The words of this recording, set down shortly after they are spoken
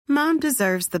Mom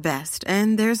deserves the best,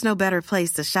 and there's no better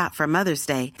place to shop for Mother's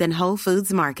Day than Whole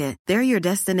Foods Market. They're your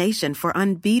destination for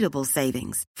unbeatable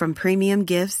savings, from premium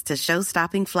gifts to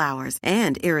show-stopping flowers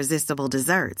and irresistible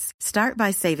desserts. Start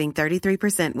by saving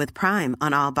 33% with Prime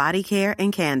on all body care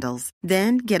and candles.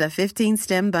 Then get a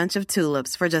 15-stem bunch of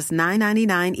tulips for just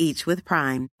 $9.99 each with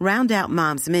Prime. Round out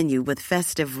Mom's menu with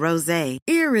festive rosé,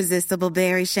 irresistible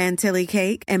berry chantilly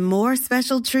cake, and more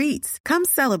special treats. Come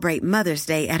celebrate Mother's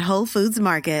Day at Whole Foods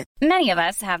Market. Many of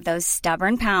us have those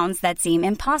stubborn pounds that seem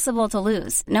impossible to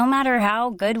lose, no matter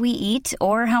how good we eat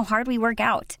or how hard we work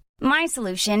out. My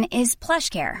solution is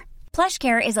PlushCare.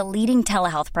 PlushCare is a leading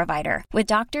telehealth provider with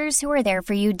doctors who are there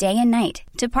for you day and night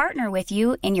to partner with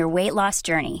you in your weight loss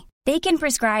journey. They can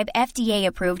prescribe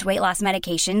FDA-approved weight loss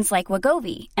medications like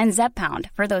Wegovy and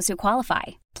Zepbound for those who qualify.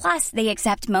 Plus, they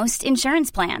accept most insurance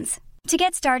plans. To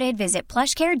get started, visit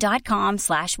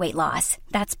plushcare.com/weightloss.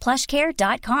 That's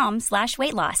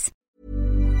plushcare.com/weightloss.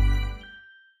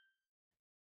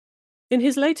 In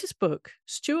his latest book,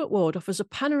 Stuart Ward offers a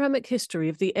panoramic history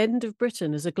of the end of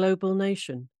Britain as a global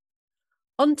nation.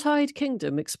 Untied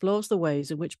Kingdom explores the ways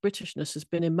in which Britishness has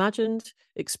been imagined,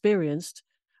 experienced,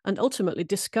 and ultimately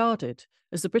discarded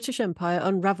as the British Empire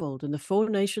unravelled and the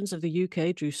four nations of the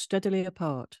UK drew steadily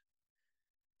apart.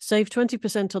 Save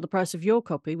 20% on the price of your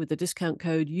copy with the discount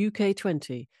code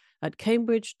UK20 at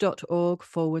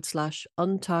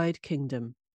cambridge.org/Untied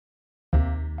Kingdom.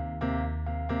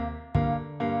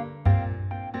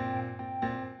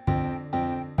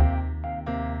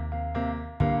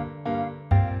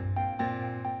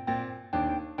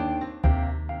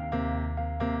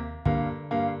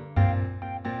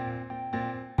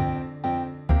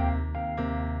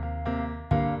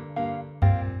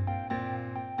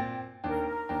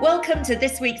 Welcome to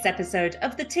this week's episode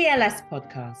of the TLS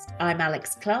podcast. I'm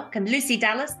Alex Clark, and Lucy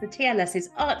Dallas, the TLS's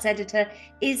arts editor,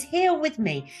 is here with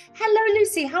me. Hello,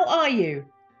 Lucy. How are you?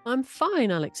 I'm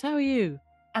fine, Alex. How are you?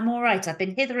 I'm all right. I've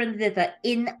been hither and thither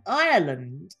in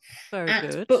Ireland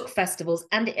at book festivals,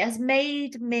 and it has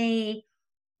made me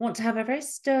want to have a very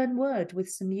stern word with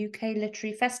some UK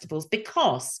literary festivals,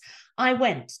 because I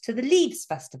went to the Leaves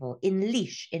Festival in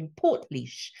Laois, in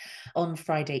Portlaoise, on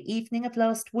Friday evening of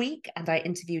last week, and I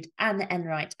interviewed Anne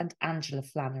Enright and Angela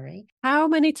Flannery. How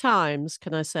many times,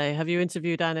 can I say, have you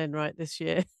interviewed Anne Enright this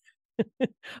year?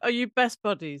 Are you best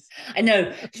buddies? I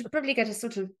know. She'll probably get a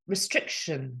sort of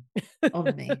restriction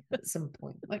on me at some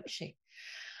point, won't she?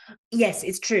 Yes,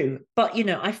 it's true. But, you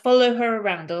know, I follow her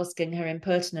around asking her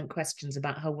impertinent questions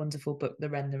about her wonderful book, The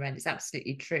Wren, the Wren. It's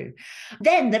absolutely true.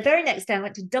 Then the very next day, I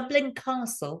went to Dublin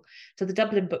Castle to the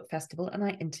Dublin Book Festival, and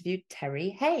I interviewed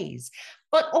Terry Hayes.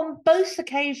 But on both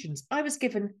occasions, I was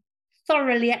given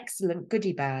thoroughly excellent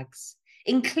goodie bags,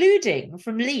 including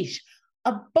from Laois,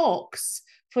 a box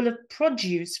full of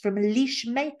produce from Laois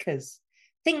makers.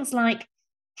 Things like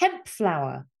hemp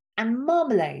flour and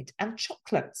marmalade and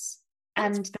chocolates.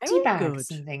 And tea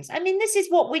bags and things. I mean, this is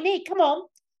what we need. Come on,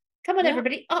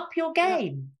 everybody, up your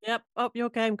game. Yep, up your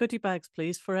game. Goodie bags,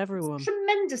 please, for everyone. It's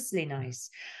tremendously nice.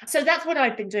 So that's what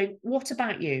I've been doing. What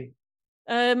about you?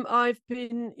 I've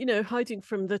been, hiding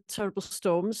from the terrible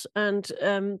storms and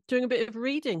doing a bit of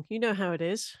reading. You know how it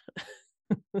is.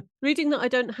 Reading that I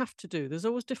don't have to do. There's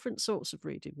always different sorts of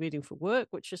reading. Reading for work,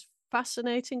 which is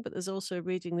fascinating, but there's also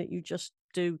reading that you just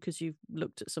do because you've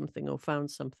looked at something or found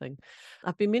something.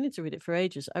 I've been meaning to read it for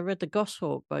ages. I read The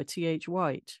Goshawk by T.H.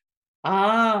 White.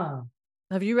 Ah.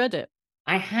 Have you read it?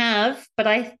 I have, but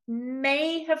I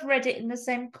may have read it in the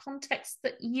same context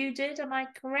that you did. Am I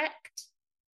correct?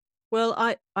 Well,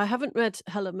 I haven't read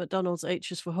Helen Macdonald's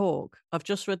H is for Hawk. I've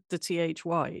just read the T.H.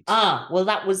 White. Ah, well,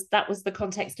 that was the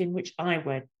context in which I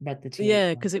read the T.H.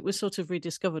 Yeah, because it was sort of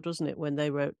rediscovered, wasn't it, when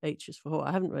they wrote H is for Hawk.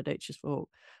 I haven't read H is for Hawk,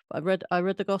 but I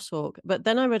read The Goshawk. But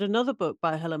then I read another book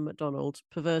by Helen Macdonald,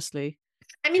 perversely.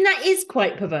 I mean, that is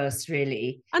quite perverse,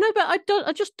 really. I know, but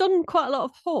I just done quite a lot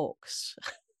of hawks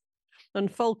and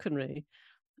falconry.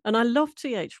 And I love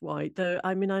T.H. White, though.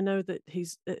 I mean, I know that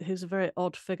he's a very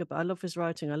odd figure, but I love his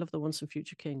writing. I love The Once and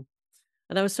Future King.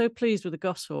 And I was so pleased with The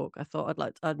Goshawk, I thought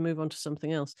I'd move on to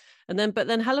something else. But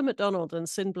then Helen Macdonald and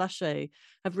Sin Blaché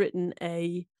have written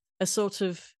a sort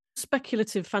of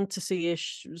speculative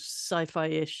fantasy-ish,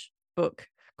 sci-fi-ish book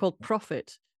called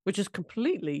Prophet, which is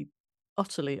completely,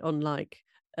 utterly unlike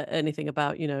anything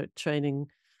about,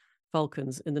 training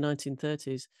falcons in the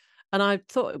 1930s. And I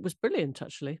thought it was brilliant,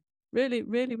 actually. Really,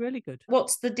 really, really good.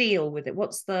 What's the deal with it?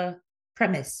 What's the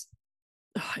premise?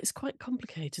 Oh, it's quite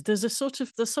complicated. There's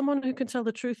someone who can tell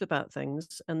the truth about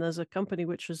things, and there's a company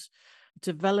which is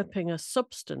developing a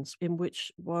substance in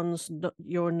which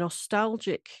your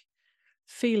nostalgic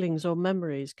feelings or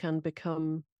memories can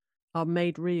become are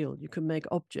made real. You can make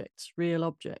objects, real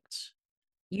objects.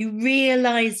 You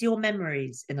realise your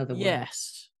memories, in other words.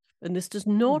 Yes. And this does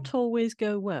not always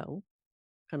go well,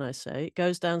 can I say. It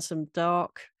goes down some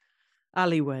dark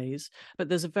alleyways, but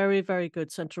there's a very, very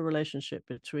good central relationship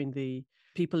between the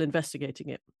people investigating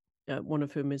it. One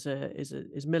of whom is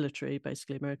military,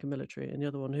 basically American military, and the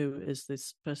other one who is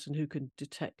this person who can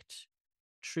detect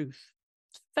truth.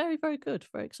 It's very, very good,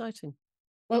 very exciting.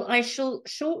 Well, I shall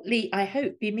shortly, I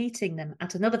hope, be meeting them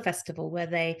at another festival where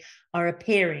they are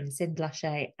appearing, Sind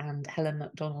Lachey and Helen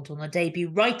MacDonald, on a debut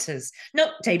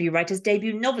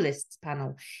novelists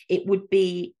panel. It would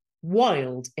be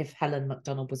wild if Helen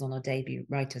MacDonald was on a debut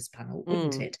writers panel,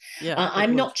 wouldn't it? Yeah,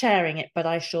 I'm not chairing it, but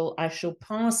I shall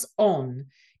pass on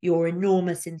your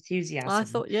enormous enthusiasm. I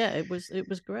thought, it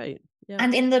was great. Yeah.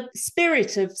 And in the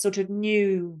spirit of sort of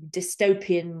new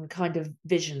dystopian kind of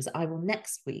visions, I will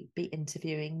next week be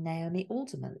interviewing Naomi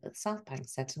Alderman at the South Bank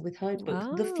Centre with her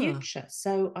book, The Future.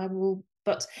 So I will,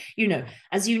 but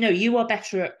as you know, you are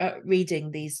better at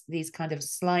reading these kind of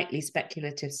slightly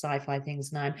speculative sci-fi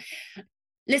things now.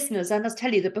 Listeners, I must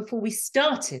tell you that before we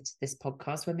started this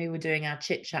podcast, when we were doing our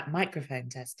chit-chat microphone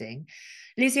testing,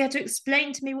 Lucy had to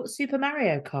explain to me what Super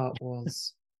Mario Kart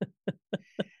was.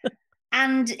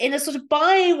 And in a sort of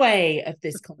byway of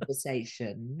this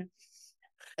conversation,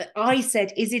 I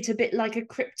said, is it a bit like a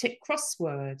cryptic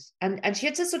crossword? And she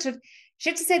had to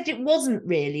say that it wasn't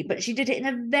really, but she did it in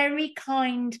a very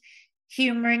kind,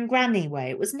 humouring granny way.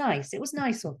 It was nice. It was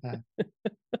nice of her.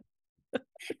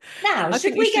 Now,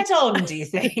 should we get on, do you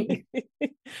think?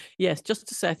 Yes, just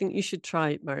to say, I think you should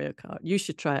try Mario Kart. You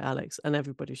should try it, Alex, and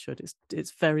everybody should.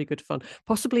 It's very good fun.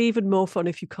 Possibly even more fun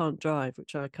if you can't drive,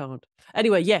 which I can't.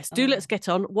 Anyway, yes, let's get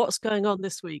on. What's going on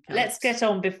this week, Alex? Let's get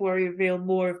on before I reveal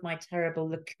more of my terrible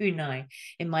lacunae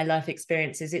in my life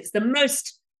experiences. It's the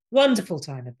most wonderful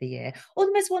time of the year, or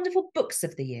the most wonderful books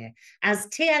of the year, as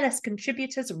TLS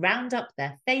contributors round up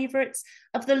their favourites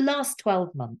of the last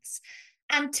 12 months.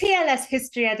 And TLS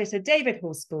history editor David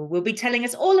Horspool will be telling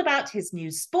us all about his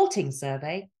new sporting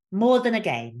survey, More Than a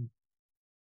Game.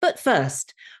 But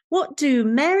first, what do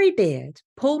Mary Beard,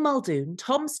 Paul Muldoon,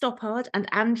 Tom Stoppard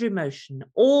and Andrew Motion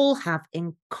all have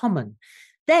in common?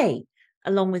 They,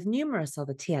 along with numerous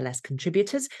other TLS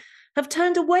contributors, have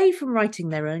turned away from writing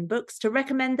their own books to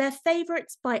recommend their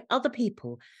favourites by other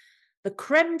people. The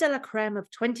creme de la creme of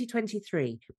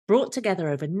 2023, brought together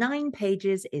over 9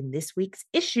 pages in this week's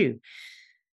issue.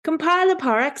 Compiler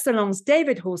par excellence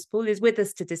David Horspool is with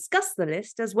us to discuss the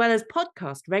list, as well as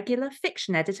podcast regular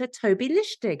fiction editor Toby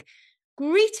Lichtig.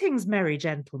 Greetings, merry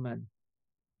gentlemen.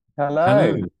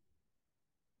 Hello.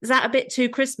 Is that a bit too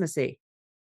Christmassy?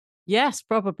 Yes,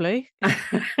 probably.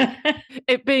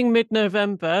 It being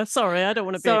mid-November. Sorry, I don't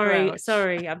want to be a grouch.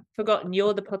 Sorry, I've forgotten.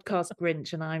 You're the podcast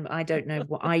Grinch, and I don't know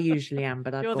what I usually am,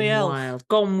 but I've You're gone the elf. wild.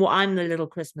 I'm the little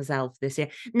Christmas elf this year.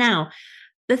 Now,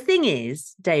 the thing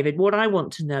is, David, what I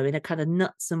want to know in a kind of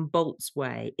nuts and bolts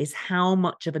way is how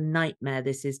much of a nightmare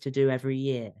this is to do every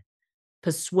year,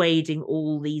 persuading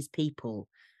all these people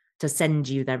to send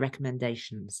you their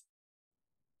recommendations.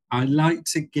 I like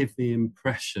to give the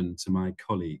impression to my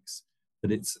colleagues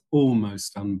that it's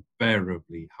almost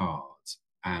unbearably hard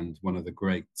and one of the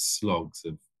great slogs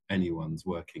of anyone's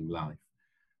working life.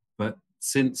 But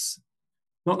since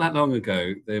not that long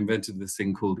ago, they invented this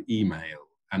thing called email,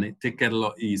 and it did get a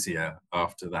lot easier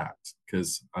after that,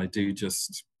 because I do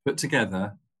just put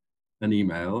together an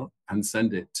email and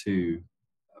send it to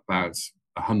about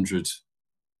 100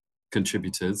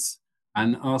 contributors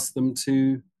and ask them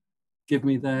to give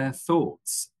me their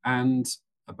thoughts, and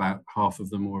about half of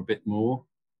them or a bit more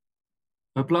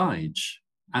oblige.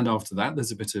 And after that,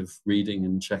 there's a bit of reading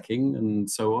and checking and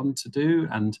so on to do,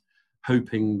 and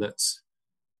hoping that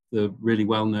the really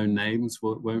well-known names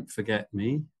won't forget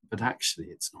me. But actually,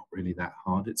 it's not really that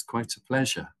hard. It's quite a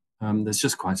pleasure. There's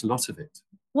just quite a lot of it.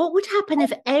 What would happen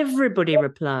if everybody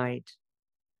replied?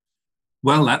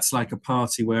 Well, that's like a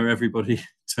party where everybody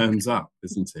turns up,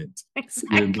 isn't it?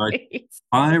 Exactly.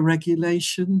 Fire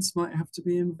regulations might have to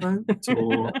be invoked,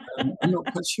 or I'm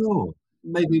not quite sure.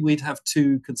 Maybe we'd have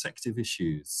 2 consecutive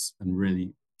issues and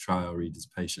really try our readers'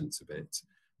 patience a bit.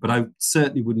 But I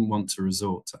certainly wouldn't want to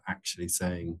resort to actually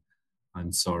saying,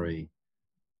 I'm sorry,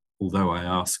 although I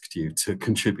asked you to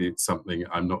contribute something,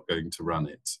 I'm not going to run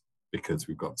it because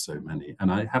we've got so many.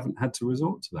 And I haven't had to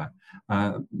resort to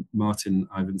that. Martin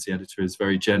Ivins, the editor, is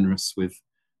very generous with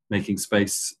making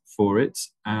space for it.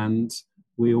 And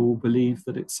we all believe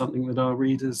that it's something that our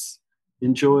readers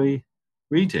enjoy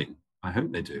reading. I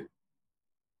hope they do.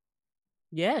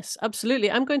 Yes, absolutely.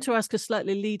 I'm going to ask a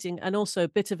slightly leading and also a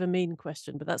bit of a mean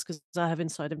question, but that's because I have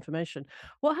inside information.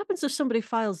 What happens if somebody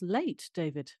files late,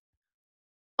 David?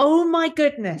 Oh my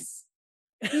goodness.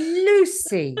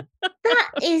 Lucy, that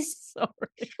is Sorry.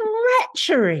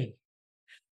 treachery.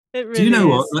 It really Do you know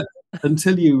what? is. Like,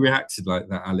 until you reacted like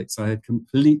that, Alex, I had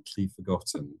completely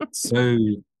forgotten. So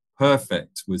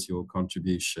perfect was your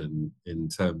contribution in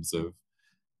terms of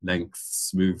length,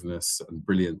 smoothness, and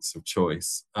brilliance of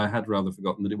choice. I had rather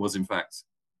forgotten that it was, in fact,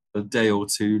 a day or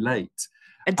two late.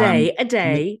 A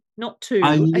day, not two,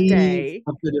 I a leave day.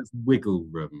 a bit of wiggle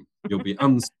room, you'll be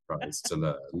unsurprised to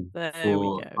learn, There we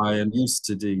for go. I am used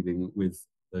to dealing with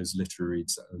those literary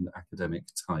and academic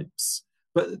types.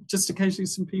 But just occasionally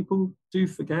some people do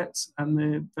forget, and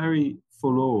they're very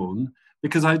forlorn,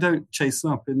 because I don't chase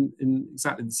them up in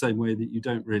exactly the same way that you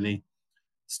don't really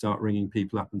start ringing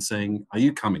people up and saying, are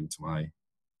you coming to my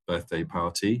birthday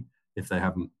party? If they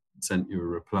haven't sent you a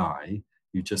reply,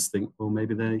 you just think, well,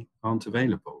 maybe they aren't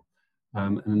available.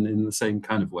 And in the same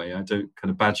kind of way, I don't kind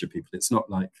of badger people. It's not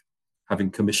like having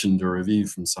commissioned a review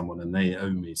from someone and they owe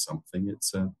me something.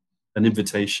 It's an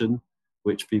invitation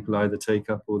which people either take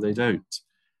up or they don't.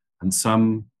 And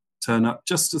some turn up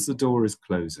just as the door is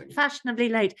closing. Fashionably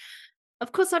late.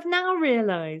 Of course, I've now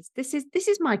realised this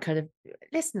is my kind of,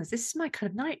 listeners, this is my kind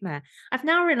of nightmare. I've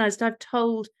now realised I've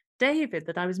told David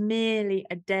that I was merely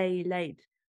a day late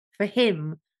for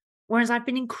him, whereas I've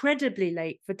been incredibly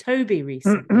late for Toby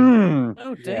recently.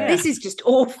 Oh dear. This is just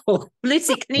awful.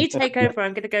 Lucy, can you take over?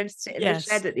 I'm going to go and sit in Yes. the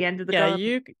shed at the end of the Yeah,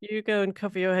 garden. you go and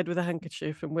cover your head with a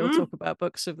handkerchief, and we'll talk about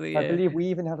books of the year. I believe we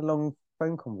even had a long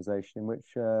phone conversation in which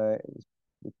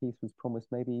the piece was promised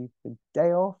maybe the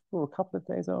day after or a couple of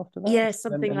days after that. Yeah,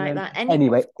 something like that.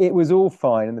 Anyway, it was all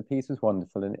fine, and the piece was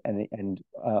wonderful, and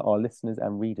our listeners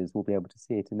and readers will be able to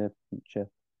see it in a future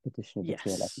edition of the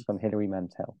TLF. It's on Hilary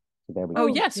Mantel. So there we go. Oh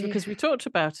yes, because we talked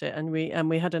about it, and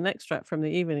we had an extract from the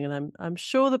evening, and I'm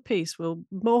sure the piece will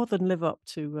more than live up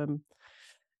to I'm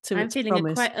its feeling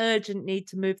promise. a quite urgent need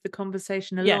to move the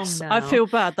conversation along. Yes, now I feel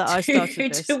bad that I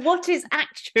started this. To what is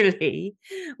actually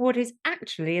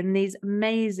in these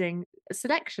amazing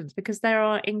selections, because there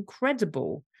are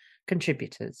incredible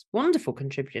contributors, wonderful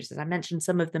contributors. I mentioned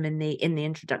some of them in the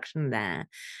introduction there,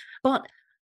 but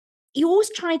you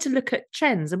always try to look at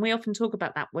trends, and we often talk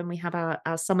about that when we have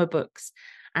our summer books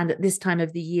and at this time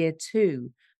of the year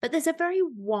too. But there's a very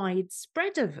wide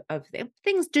spread of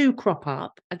things do crop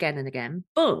up again and again,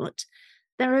 but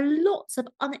there are lots of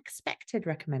unexpected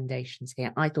recommendations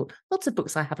here. I thought lots of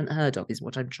books I haven't heard of is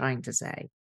what I'm trying to say.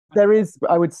 There is,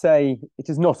 I would say, it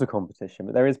is not a competition,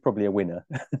 but there is probably a winner,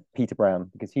 Peter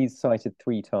Brown, because he's cited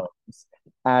 3 times,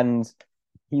 and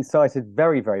he's cited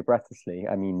very, very breathlessly.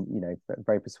 I mean,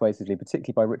 very persuasively,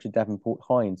 particularly by Richard Davenport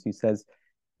Hines, who says,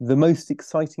 the most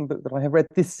exciting book that I have read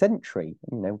this century,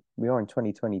 we are in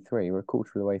 2023, we're a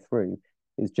quarter of the way through,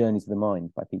 is Journeys of the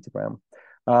Mind by Peter Brown.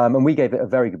 And we gave it a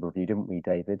very good review, didn't we,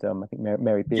 David? I think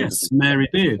Mary Beard. Yes, Mary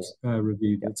Beard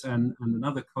reviewed it. And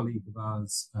another colleague of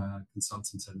ours,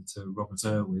 consultant editor Robert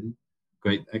Irwin,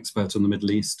 great expert on the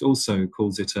Middle East, also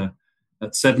calls it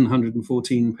at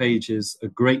 714 pages, a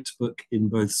great book in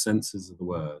both senses of the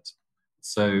word.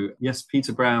 So yes,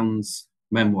 Peter Brown's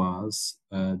memoirs,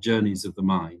 Journeys of the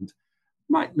Mind,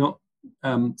 might not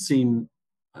seem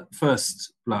at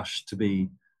first blush to be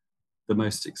the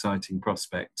most exciting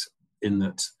prospect, in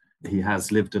that he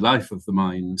has lived a life of the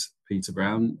mind, Peter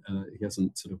Brown. He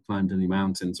hasn't sort of climbed any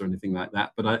mountains or anything like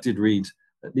that, but I did read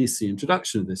at least the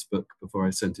introduction of this book before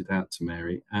I sent it out to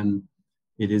Mary, and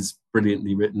it is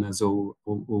brilliantly written, as all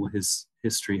his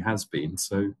history has been.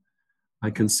 So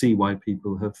I can see why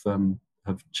people have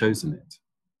chosen it.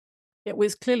 It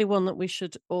was clearly one that we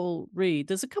should all read.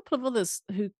 There's a couple of others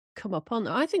who come up on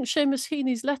there. I think Seamus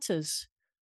Heaney's letters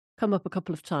come up a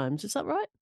couple of times. Is that right?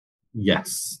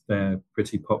 Yes, they're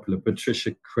pretty popular.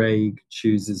 Patricia Craig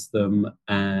chooses them,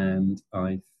 and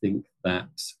I think that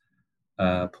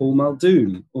Paul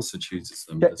Muldoon also chooses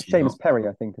them. Seamus Perry,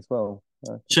 I think, as well.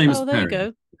 Seamus there Perry. You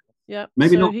go. Yeah,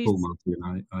 maybe not Paul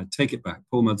Muldoon. I take it back.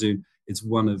 Paul Muldoon is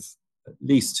one of at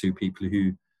least 2 people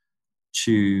who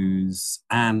choose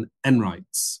Anne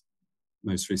Enright's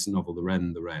most recent novel, The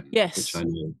Wren, yes, which I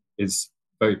know is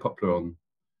very popular on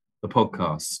the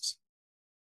podcast.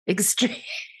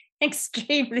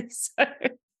 Extremely so.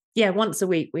 Yeah, once a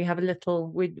week we have a little,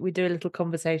 we do a little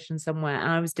conversation somewhere, and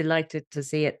I was delighted to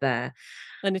see it there.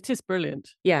 And it is brilliant.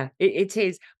 Yeah, it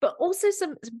is. But also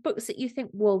some books that you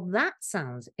think, well, that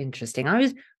sounds interesting.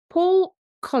 Paul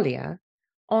Collier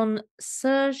on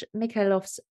Serge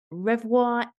Mikhailov's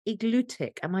Revoir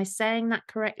Iglutic. Am I saying that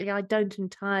correctly? I don't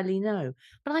entirely know.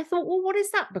 But I thought, well, what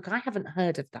is that book? I haven't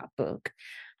heard of that book.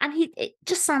 And it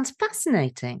just sounds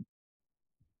fascinating.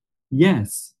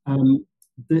 Yes.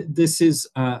 This is,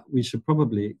 we should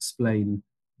probably explain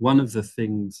one of the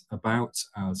things about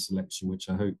our selection, which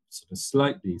I hope sort of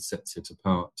slightly sets it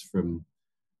apart from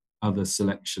other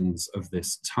selections of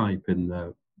this type in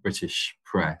the British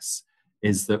press,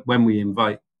 is that when we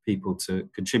invite people to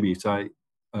contribute, I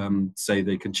say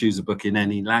they can choose a book in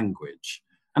any language.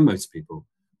 And most people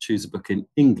choose a book in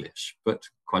English, but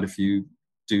quite a few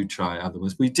do try other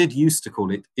ones. We did used to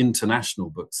call it International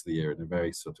Books of the Year in a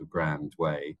very sort of grand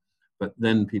way. But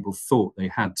then people thought they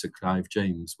had to. Clive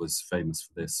James was famous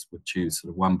for this, would choose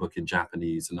sort of one book in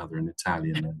Japanese, another in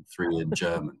Italian, and 3 in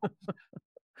German.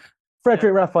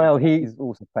 Frederick Raphael, he's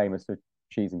also famous for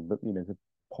choosing, the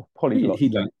polyglot.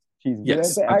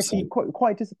 Yes, but actually,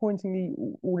 quite disappointingly,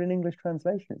 all in English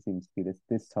translation. It seems to be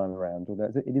this time around.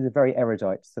 Although it is a very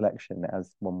erudite selection,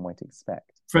 as one might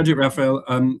expect. Frederick Raphael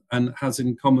and has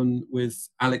in common with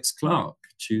Alex Clark,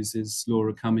 chooses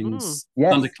Laura Cummings'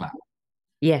 Thunderclap.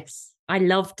 Yes, I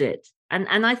loved it. And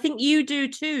I think you do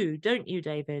too, don't you,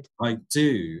 David? I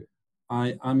do.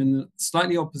 I'm in the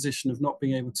slightly opposition of not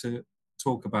being able to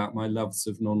talk about my loves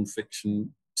of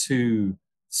non-fiction too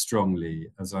strongly,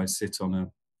 as I sit on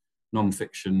a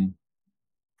non-fiction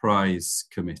prize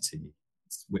committee,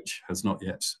 which has not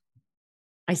yet...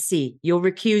 I see. You're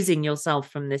recusing yourself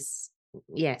from this.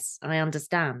 Yes, I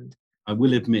understand. I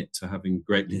will admit to having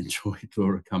greatly enjoyed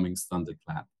Laura Cummings'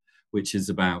 Thunderclap, which is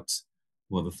about,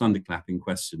 well, the thunderclap in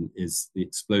question is the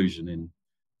explosion in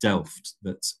Delft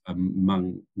that,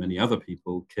 among many other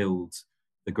people, killed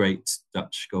the great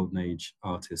Dutch Golden Age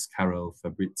artist Karel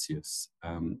Fabritius.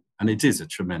 And it is a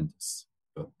tremendous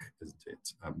book, isn't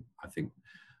it? I think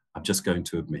I'm just going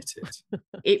to admit it.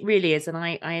 It really is. And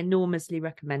I enormously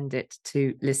recommend it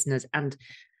to listeners. And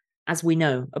as we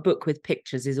know, a book with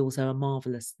pictures is also a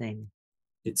marvellous thing.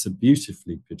 It's a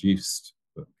beautifully produced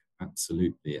book,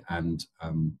 absolutely. And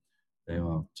they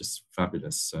are just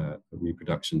fabulous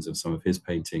reproductions of some of his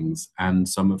paintings, and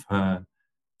some of her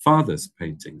father's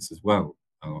paintings as well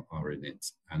are in it,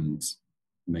 and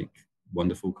make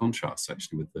wonderful contrasts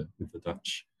actually with the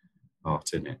Dutch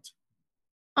art in it.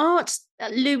 Art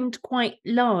loomed quite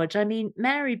large. I mean,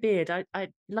 Mary Beard, I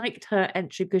liked her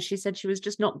entry because she said she was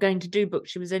just not going to do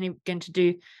books. She was only going to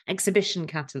do exhibition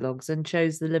catalogues, and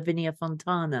chose the Lavinia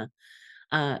Fontana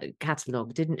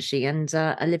catalogue, didn't she? And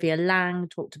Olivia Lang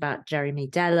talked about Jeremy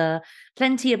Deller.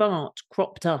 Plenty of art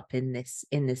cropped up in this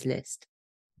list.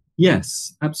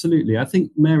 Yes, absolutely. I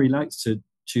think Mary likes to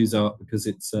choose art because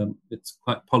it's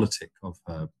quite politic of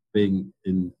her, being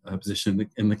in her position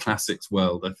in the classics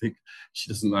world. I think she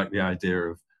doesn't like the idea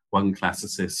of one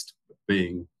classicist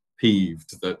being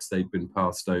peeved that they've been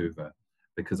passed over,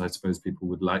 because I suppose people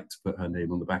would like to put her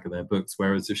name on the back of their books.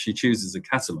 Whereas if she chooses a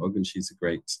catalogue, and she's a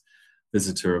great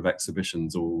visitor of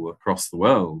exhibitions all across the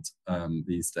world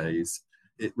these days,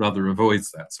 it rather avoids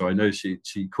that. So I know she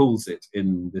calls it,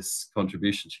 in this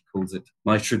contribution, she calls it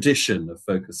my tradition of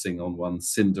focusing on one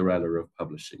Cinderella of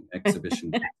publishing,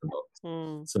 exhibition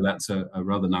catalogues. So that's a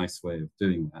rather nice way of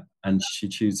doing that. And she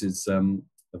chooses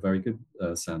a very good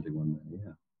sounding one there,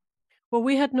 yeah. Well,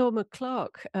 we had Norma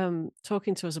Clark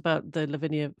talking to us about the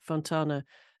Lavinia Fontana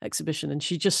exhibition, and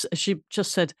she just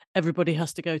said everybody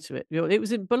has to go to it. It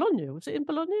was in Bologna. Was it in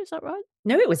Bologna? Is that right?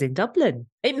 No, it was in Dublin.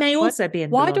 It may also be in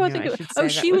Bologna. Why do I think it? Oh,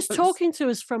 she was talking to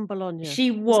us from Bologna.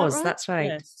 She was. Right? That's right.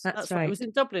 Yes, that's right. It was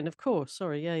in Dublin, of course.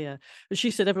 Sorry, yeah. But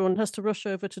she said everyone has to rush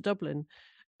over to Dublin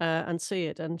and see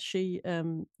it, and she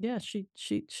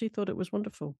thought it was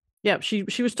wonderful. Yeah,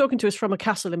 she was talking to us from a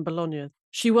castle in Bologna.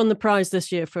 She won the prize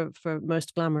this year for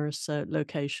most glamorous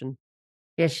location.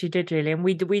 Yes, she did, really. And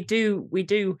we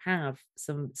do have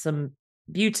some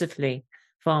beautifully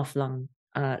far-flung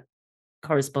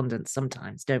correspondence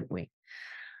sometimes, don't we?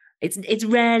 It's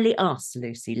rarely us,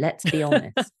 Lucy, let's be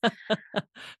honest.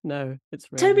 No, it's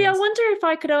rarely Toby, us. I wonder if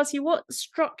I could ask you, what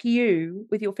struck you,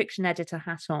 with your fiction editor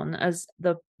hat on, as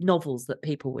the novels that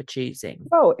people were choosing?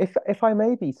 Well, if I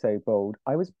may be so bold,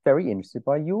 I was very interested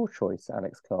by your choice,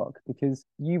 Alex Clark, because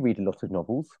you read a lot of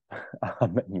novels. I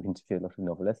bet you interview a lot of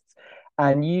novelists,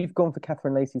 and you've gone for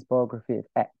Catherine Lacey's biography of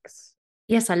X.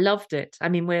 Yes, I loved it. I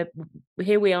mean,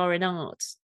 we are in art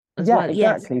as yeah, well.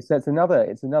 Exactly. Yes. So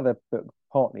it's another book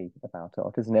partly about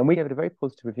art, isn't it? And we gave it a very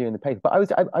positive review in the paper. But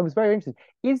I was very interested.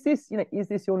 Is this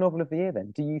your novel of the year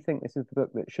then? Do you think this is the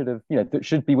book that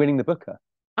should be winning the Booker?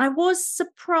 I was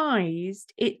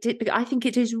surprised it did. I think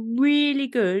it is really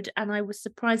good, and I was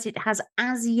surprised it has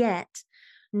as yet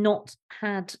not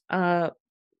had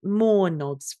more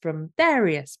nods from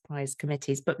various prize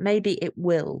committees, but maybe it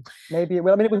will. Maybe it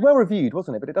will. I mean, it was well reviewed,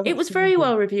 wasn't it? But it doesn't. It was seem very to-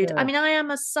 well reviewed. yeah. I mean, I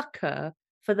am a sucker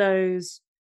for those,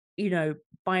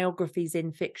 biographies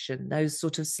in fiction, those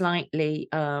sort of slightly,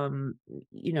 I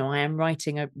am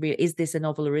writing is this a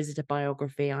novel or is it a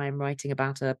biography? I am writing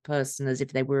about a person as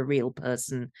if they were a real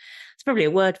person. It's probably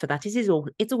a word for that. It's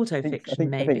autofiction,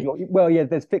 maybe. Well, yeah,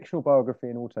 there's fictional biography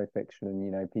and autofiction,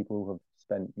 and people have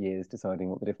spent years deciding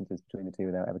what the difference is between the two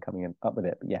without ever coming up with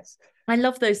it. But yes, I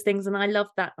love those things, and I love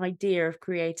that idea of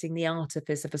creating the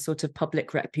artifice of a sort of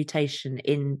public reputation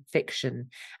in fiction.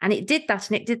 And it did that,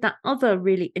 and it did that other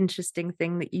really interesting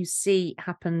thing that you see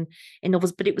happen in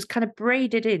novels, but it was kind of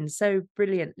braided in so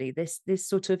brilliantly, this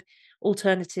sort of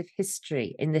alternative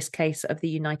history, in this case of the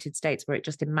United States, where it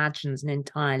just imagines an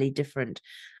entirely different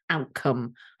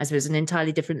outcome, I suppose, an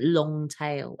entirely different long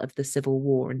tail of the Civil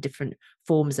War and different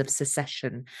forms of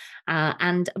secession.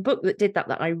 And a book that did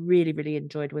that I really, really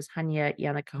enjoyed was Hanya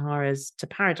Yanagihara's To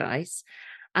Paradise.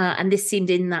 And this seemed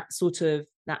in that sort of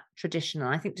that tradition.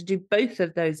 And I think to do both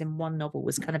of those in one novel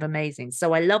was kind of amazing.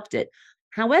 So I loved it.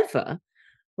 However,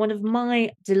 one of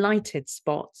my delighted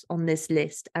spots on this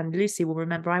list, and Lucy will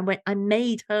remember, I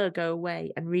made her go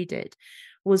away and read it,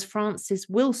 was Frances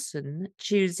Wilson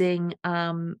choosing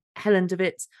Helen de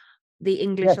Witte's The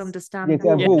English Understand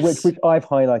War. Which I've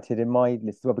highlighted in my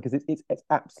list as well, because it's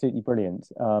absolutely brilliant.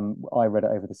 I read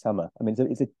it over the summer. I mean,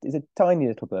 it's a tiny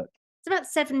little book. It's about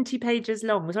 70 pages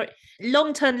long. Sorry,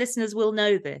 long-term listeners will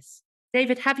know this.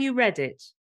 David, have you read it?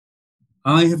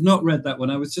 I have not read that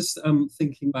one. I was just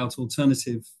thinking about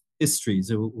alternative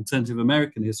histories, or alternative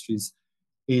American histories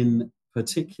in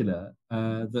particular,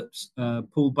 that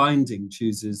Paul Binding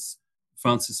chooses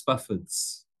Francis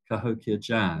Spufford's Cahokia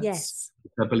Jazz, yes,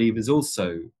 which I believe is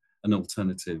also an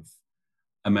alternative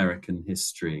American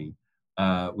history,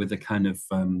 with a kind of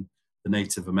the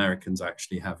Native Americans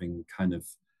actually having kind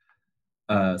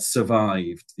of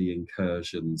survived the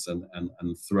incursions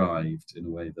and thrived in a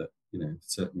way that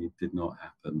certainly did not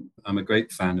happen. I'm a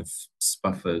great fan of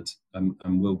Spufford,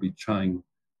 and will be trying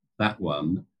that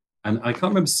one. And I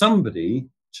can't remember, somebody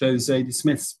chose Zadie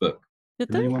Smith's book.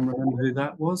 Did anyone remember who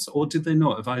that was? Or did they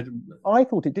not? I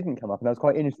thought it didn't come up, and I was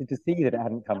quite interested to see that it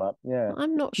hadn't come up. Yeah.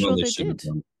 I'm not sure they did.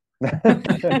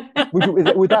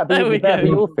 would that be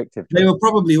your fictive? They were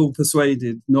probably all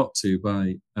persuaded not to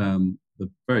by the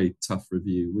very tough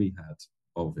review we had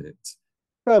of it.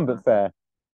 Firm but fair.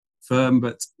 Firm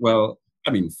but, well,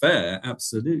 I mean, fair,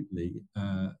 absolutely.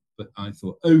 But I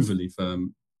thought overly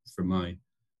firm from my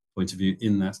point of view,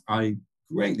 in that I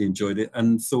greatly enjoyed it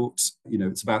and thought,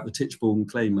 it's about the Tichborne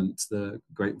claimant, the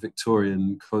great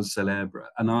Victorian cause célèbre.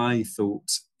 And I thought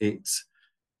this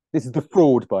is The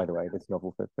Fraud, by the way, this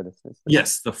novel for listeners.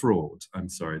 Yes, The Fraud. I'm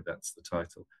sorry, that's the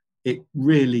title. It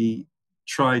really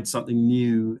tried something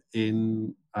new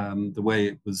in the way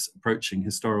it was approaching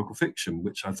historical fiction,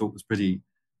 which I thought was pretty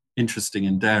interesting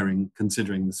and daring,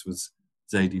 considering this was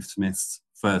Zadie Smith's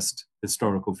first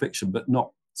historical fiction, but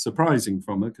not surprising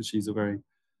from her, because she's a very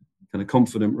kind of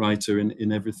confident writer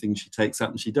in everything she takes up,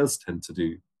 and she does tend to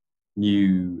do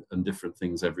new and different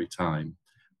things every time.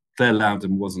 Claire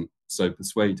Loudon wasn't so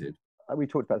persuaded. We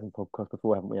talked about some podcasts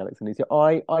before, haven't we, Alex and Lucy?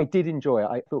 I did enjoy it.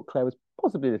 I thought Claire was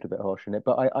possibly a little bit harsh in it,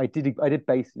 but I did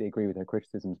basically agree with her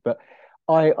criticisms. But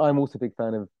I'm also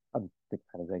I'm a big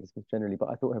fan of Zadie Smith generally, but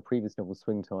I thought her previous novel,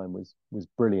 Swing Time, was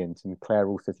brilliant, and Claire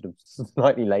also sort of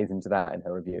slightly lays into that in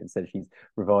her review and says she's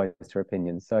revised her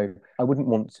opinion. So I wouldn't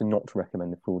want to not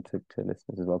recommend The Fraud to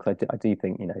listeners as well, because I do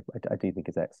think I do think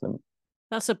it's excellent.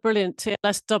 That's a brilliant tip.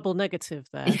 That's double negative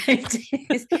there. It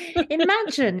is.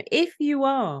 Imagine if you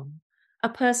are a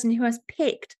person who has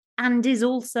picked and is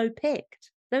also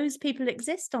picked. Those people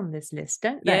exist on this list,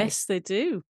 don't they? Yes, they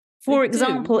do. For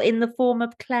example, in the form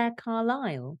of Claire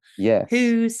Carlyle, yes,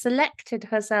 who selected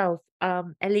herself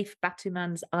Elif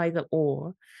Batuman's Either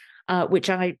Or, which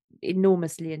I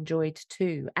enormously enjoyed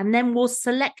too, and then was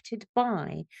selected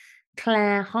by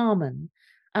Claire Harmon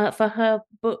for her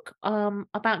book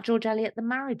about George Eliot, The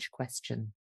Marriage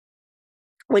Question,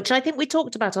 which I think we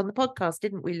talked about on the podcast,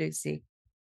 didn't we, Lucy?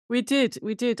 We did,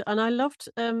 and I loved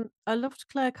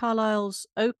Claire Carlyle's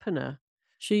opener.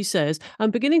 She says, "I'm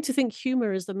beginning to think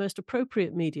humour is the most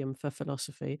appropriate medium for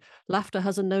philosophy. Laughter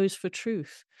has a nose for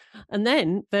truth." And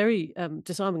then, very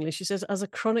disarmingly, she says, "As a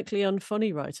chronically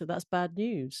unfunny writer, that's bad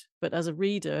news. But as a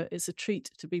reader, it's a treat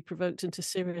to be provoked into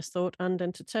serious thought and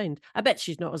entertained." I bet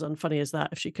she's not as unfunny as that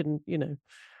if she can,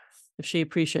 if she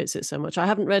appreciates it so much. I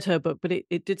haven't read her book, but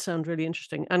it did sound really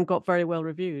interesting and got very well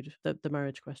reviewed, the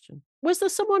Marriage Question. Was there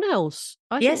someone else?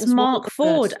 Yes, Mark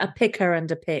Ford, a picker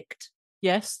and a picked.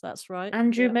 Yes, that's right.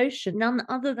 Andrew Yeah. Motion, none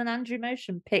other than Andrew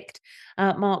Motion, picked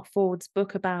Mark Ford's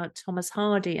book about Thomas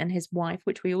Hardy and his wife,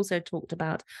 which we also talked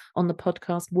about on the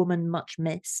podcast Woman Much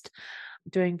Missed,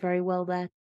 doing very well there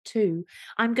too.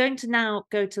 I'm going to now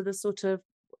go to the sort of,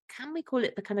 can we call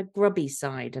it the kind of grubby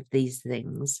side of these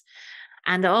things,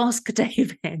 and ask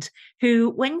David, who,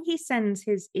 when he sends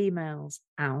his emails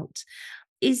out,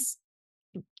 is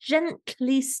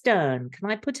gently stern.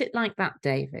 Can I put it like that,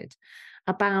 David?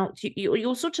 About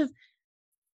your sort of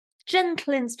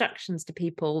gentle instructions to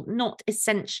people, not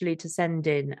essentially to send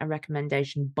in a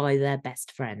recommendation by their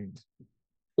best friend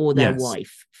or their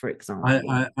wife, for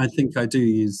example. I think I do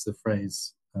use the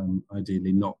phrase,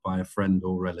 ideally not by a friend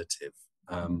or relative.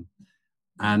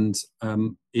 And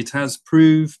it has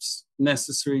proved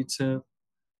necessary to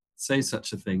say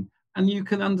such a thing. And you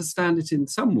can understand it in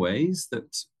some ways,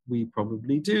 that we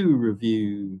probably do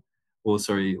review or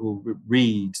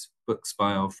read books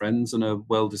by our friends and are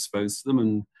well disposed to them.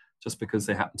 And just because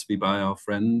they happen to be by our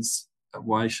friends,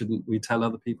 why shouldn't we tell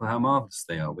other people how marvelous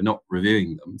they are? We're not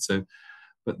reviewing them. So,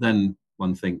 but then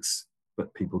one thinks,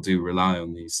 but people do rely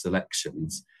on these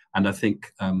selections. And I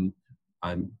think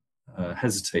I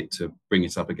hesitate to bring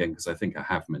it up again, because I think I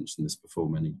have mentioned this before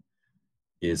many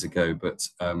years ago, but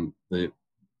the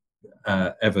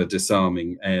ever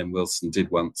disarming A.M. Wilson did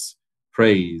once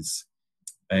praise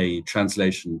a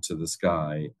translation to the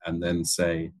sky and then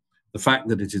say, the fact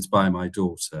that it is by my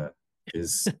daughter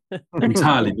is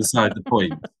entirely beside the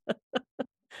point.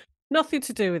 Nothing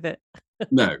to do with it.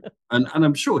 No, and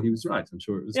I'm sure he was right. I'm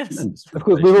sure it was tremendous. Of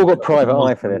course, we've all got private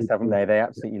eye for this, haven't they? They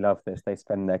absolutely love this. They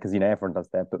spend there, because everyone does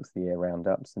their books of the year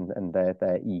roundups, and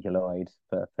they're eagle-eyed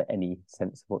for any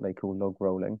sense of what they call log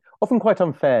rolling. Often quite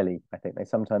unfairly, I think. They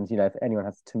sometimes, if anyone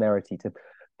has the temerity to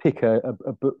pick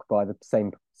a book by the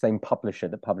same publisher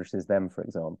that publishes them, for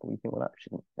example, you think, well, that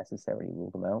shouldn't necessarily rule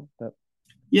them out. But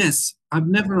yes, I've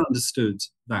never understood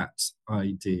that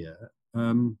idea.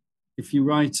 If you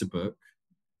write a book,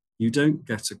 you don't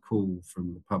get a call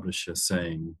from the publisher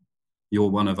saying,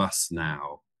 you're one of us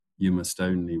now. You must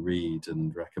only read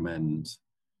and recommend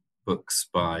books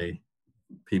by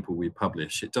people we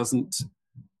publish. It doesn't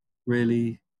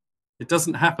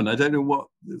happen. I don't know what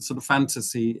sort of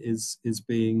fantasy is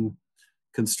being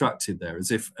constructed there, as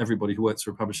if everybody who works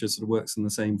for a publisher sort of works in the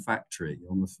same factory,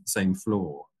 on the same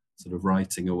floor, sort of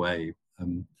writing away,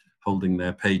 holding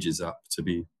their pages up to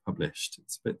be published.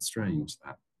 It's a bit strange,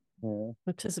 that. Yeah.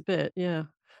 It is a bit, yeah.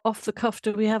 Off the cuff,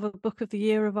 do we have a book of the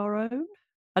year of our own?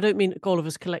 I don't mean all of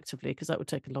us collectively, because that would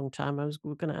take a long time.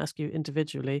 We're going to ask you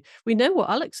individually. We know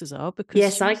what Alex's are, because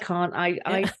yes, I can't.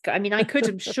 I mean, I could,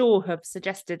 I'm sure, have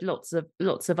suggested lots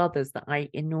of others that I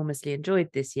enormously enjoyed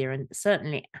this year, and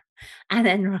certainly Anne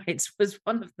Enright was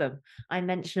one of them. I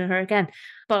mention her again,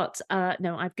 but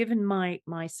no, I've given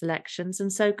my selections,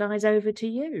 and so guys, over to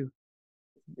you.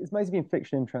 It's mostly been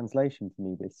fiction and translation for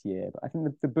me this year, but I think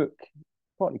the book,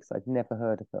 partly because I'd never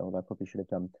heard of it, although I probably should have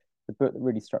done, the book that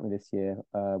really struck me this year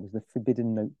was The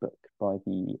Forbidden Notebook by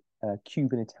the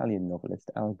Cuban-Italian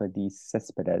novelist Alba de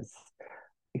Cespedes,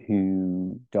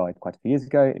 who died quite a few years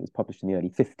ago. It was published in the early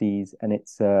 50s, and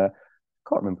it's, I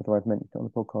can't remember whether I've mentioned it on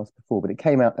the podcast before, but it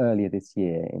came out earlier this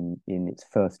year in its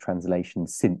first translation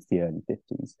since the early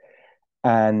 50s.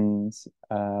 And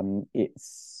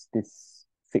it's this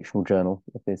fictional journal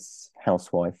of this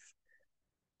housewife,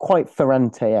 quite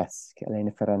Ferrante-esque,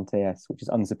 Elena Ferrante-esque, which is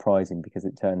unsurprising, because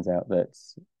it turns out that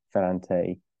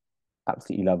Ferrante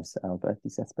absolutely loves Alba de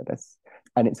Cespedes.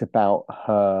 And it's about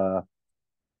her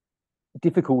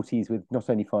difficulties with not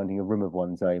only finding a room of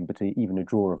one's own, but even a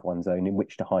drawer of one's own in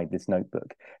which to hide this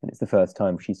notebook. And it's the first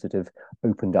time she sort of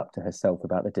opened up to herself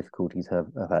about the difficulties of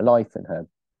her life and her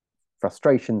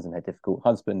frustrations and her difficult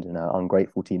husband and her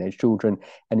ungrateful teenage children.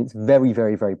 And it's very,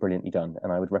 very, very brilliantly done.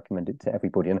 And I would recommend it to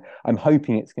everybody. And I'm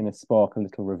hoping it's going to spark a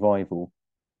little revival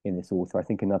in this author. I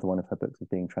think another one of her books is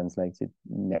being translated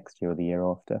next year or the year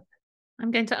after.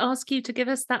 I'm going to ask you to give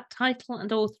us that title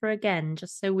and author again,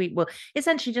 just so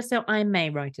essentially just so I may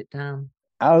write it down.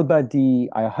 Alba de,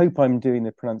 I hope I'm doing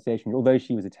the pronunciation, although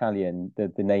she was Italian,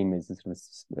 the name is a sort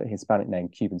of Hispanic name,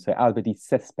 Cuban. So Alba de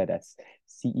Cespedes,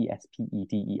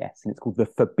 Cespedes, and it's called The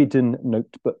Forbidden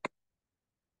Notebook.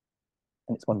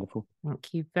 And it's wonderful.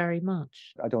 Thank you very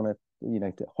much. I don't want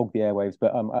to, to hog the airwaves,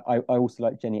 but I also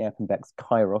like Jenny Erpenbeck's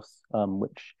Kairos,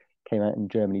 which came out in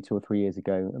Germany 2 or 3 years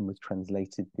ago and was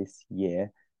translated this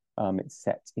year. It's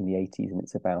set in the 80s, and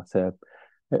it's about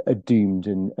a doomed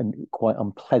and quite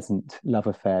unpleasant love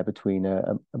affair between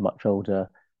a much older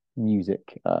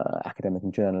music academic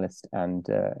and journalist and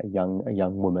a young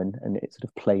woman, and it sort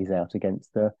of plays out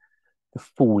against the the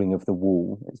falling of the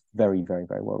wall. It's very, very,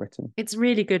 very well written. It's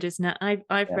really good, isn't it? I've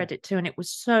Yeah. read it too, and it was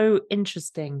so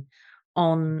interesting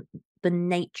on the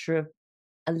nature of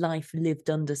a life lived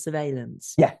under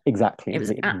surveillance. Yeah, exactly. It was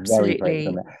Very, very absolutely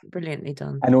done. brilliantly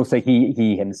done. And also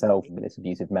he himself, this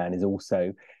abusive man, is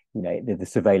also, you know, the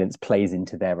surveillance plays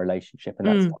into their relationship, and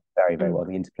that's very, very well,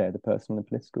 the interplay of the personal and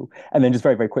political. And then just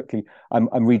very, very quickly,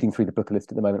 I'm reading through the book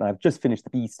list at the moment. I've just finished The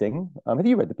Bee Sting. Have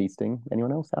you read The Bee Sting?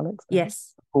 Anyone else, Alex?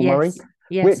 Yes. Paul Murray?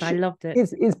 Yes, which I loved it.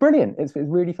 It's brilliant. It's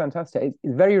really fantastic.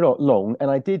 It's very long,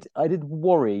 and I did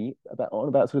worry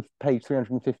about sort of page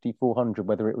 350, 400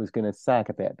 whether it was going to sag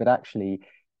a bit, but actually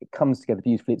it comes together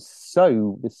beautifully.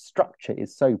 The structure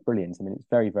is so brilliant. I mean, it's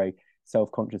very, very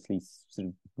self-consciously sort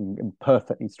of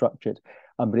perfectly structured,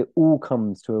 but it all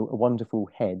comes to a wonderful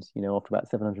head, you know, after about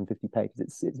 750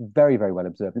 pages. It's very, very well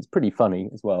observed. It's pretty funny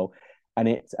as well.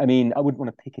 And I mean, I wouldn't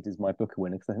want to pick it as my Booker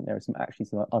winner because I think there are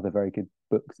some other very good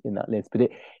books in that list, but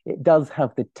it does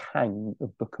have the tang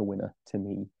of Booker winner to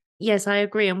me. Yes, I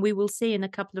agree. And we will see in a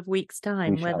couple of weeks'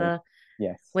 time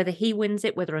whether he wins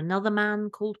it, whether another man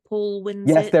called Paul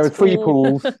wins it. Yes, there are 3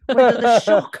 Pauls. Whether the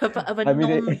shock of a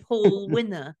non-Paul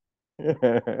winner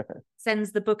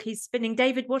sends the book he's spinning.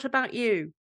 David, what about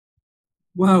you?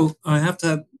 Well, I have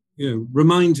to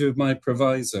remind you of my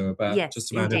proviso about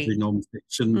just about indeed. every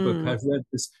non-fiction book I've read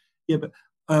this. Yeah, but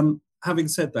having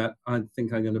said that, I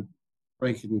think I'm going to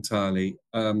break it entirely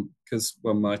because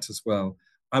one might as well.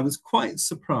 I was quite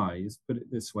surprised, put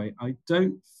it this way, I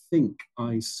don't think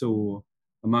I saw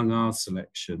among our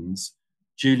selections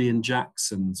Julian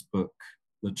Jackson's book,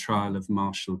 The Trial of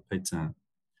Marshal Pétain,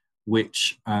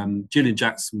 which Julian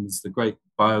Jackson was the great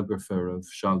biographer of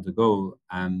Charles de Gaulle,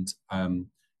 and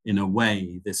in a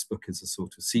way, this book is a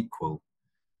sort of sequel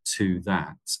to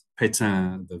that.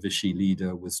 Pétain, the Vichy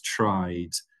leader, was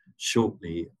tried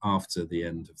shortly after the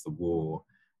end of the war,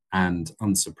 and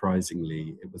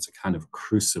unsurprisingly, it was a kind of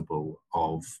crucible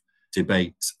of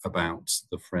debate about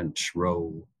the French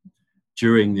role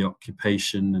during the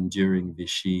occupation and during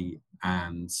Vichy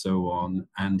and so on.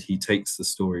 And he takes the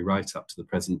story right up to the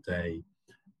present day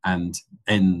and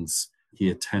he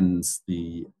attends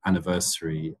the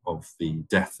anniversary of the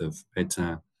death of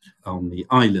Pétain on the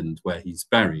island where he's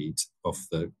buried off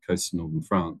the coast of northern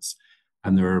France.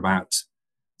 And there are about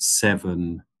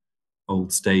 7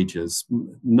 old stagers,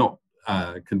 not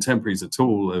contemporaries at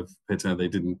all of Pétain. They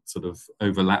didn't sort of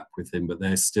overlap with him, but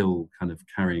they're still kind of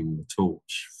carrying the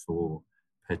torch for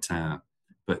Pétain.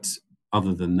 But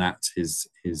other than that,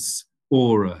 his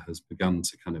aura has begun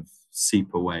to kind of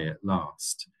seep away at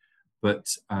last. But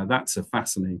that's a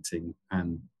fascinating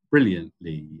and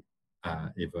brilliantly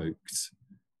evoked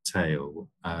tale.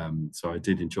 So I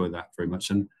did enjoy that very much.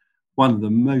 And one of the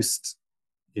most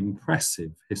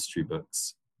impressive history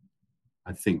books,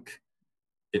 I think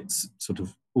it's sort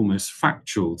of almost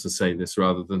factual to say this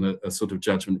rather than a sort of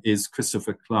judgment, is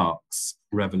Christopher Clark's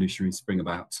Revolutionary Spring,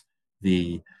 about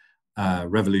the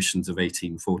revolutions of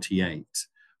 1848,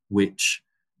 which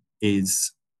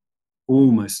is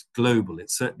almost global.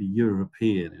 It's certainly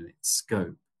European in its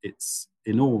scope. It's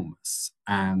enormous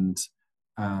and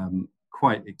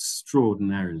quite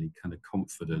extraordinarily kind of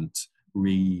confident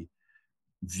reviewing,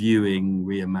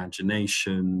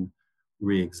 reimagination,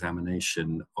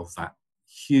 re-examination of that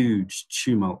huge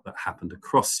tumult that happened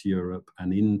across Europe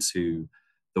and into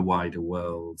the wider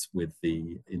world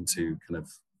into kind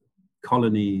of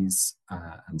colonies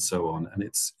and so on. And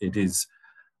it is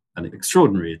an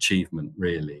extraordinary achievement,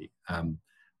 really. And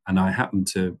I happened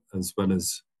to, as well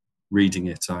as reading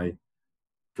it, I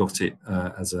got it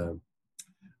as a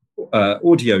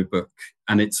audio book,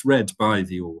 and it's read by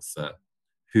the author,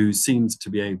 who seems to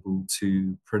be able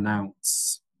to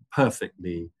pronounce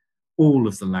perfectly all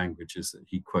of the languages that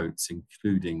he quotes,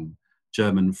 including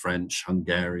German, French,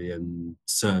 Hungarian,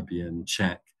 Serbian,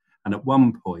 Czech. And at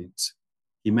one point,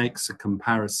 he makes a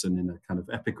comparison in a kind of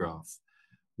epigraph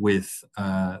with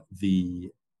the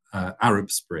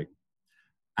Arab Spring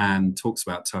and talks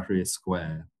about Tahrir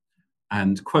Square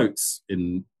and quotes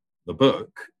in the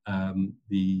book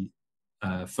the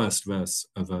first verse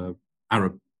of an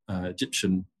Arab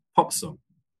Egyptian pop song,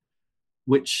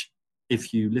 which,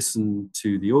 if you listen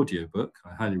to the audiobook,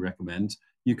 I highly recommend,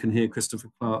 you can hear Christopher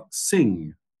Clark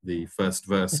sing the first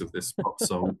verse of this pop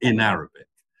song in Arabic.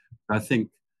 I think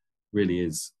really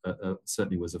is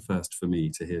certainly was a first for me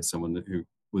to hear someone who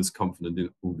was confident in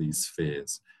all these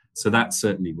spheres. So that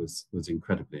certainly was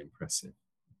incredibly impressive.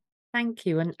 Thank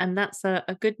you. And that's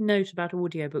a good note about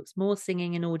audiobooks. More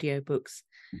singing in audiobooks,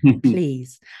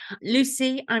 please.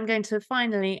 Lucy, I'm going to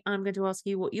ask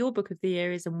you what your book of the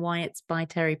year is and why it's by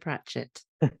Terry Pratchett.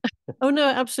 Oh, no,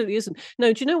 it absolutely isn't.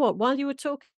 No, do you know what? While you were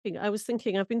talking,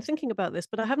 I've been thinking about this,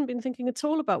 but I haven't been thinking at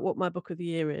all about what my book of the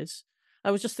year is.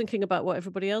 I was just thinking about what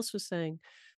everybody else was saying.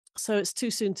 So it's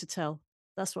too soon to tell.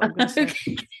 That's what I'm going to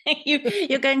say.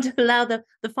 You're going to allow the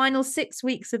final 6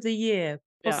 weeks of the year,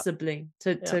 possibly,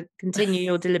 to continue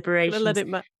your deliberations. Let it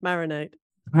marinate.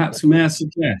 Perhaps may I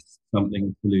suggest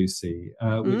something to Lucy,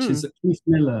 which is that Keith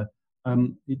Miller,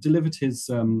 he delivered his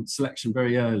selection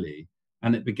very early,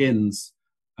 and it begins,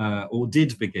 or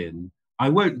did begin. I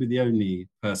won't be the only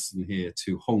person here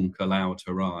to honk a loud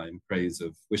hurrah in praise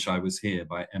of Wish I Was Here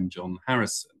by M. John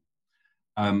Harrison.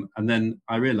 And then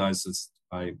I realised as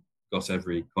I got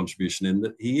every contribution in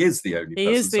that he is the only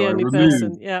person. He is the only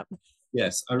person, yeah.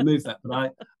 Yes, I removed that.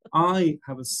 But I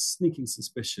have a sneaking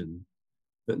suspicion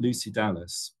that Lucy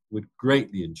Dallas would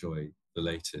greatly enjoy the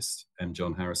latest M.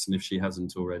 John Harrison if she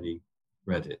hasn't already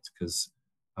read it, because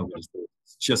I was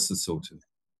just the sort of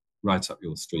right up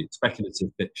your street, speculative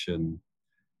fiction,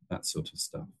 that sort of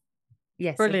stuff.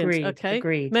 Yes, brilliant.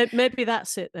 Agreed. Maybe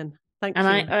that's it then. Thank you.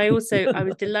 And I was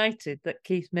delighted that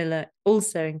Keith Miller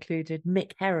also included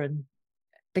Mick Herron.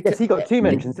 Yes, he got 2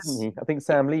 mentions, didn't he? I think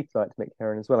Sam Leith liked Mick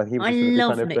Herron as well. I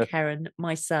love Mick Herron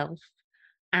myself,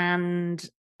 and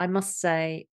I must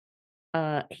say,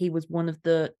 he was one of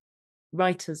the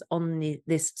writers on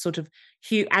this sort of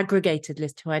aggregated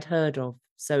list who I'd heard of,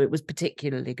 so it was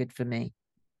particularly good for me.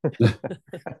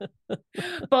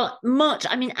 But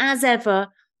as ever,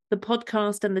 the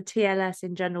podcast and the TLS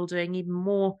in general doing even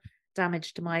more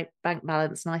damage to my bank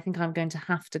balance, and I think I'm going to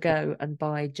have to go and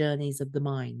buy Journeys of the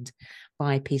Mind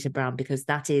by Peter Brown, because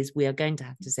we are going to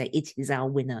have to say it is our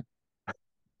winner.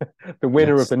 The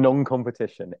winner of the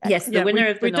non-competition. Yes, the winner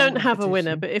of the non-competition. We don't have a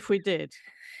winner, but if we did.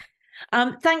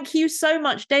 Thank you so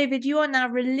much, David. You are now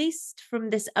released from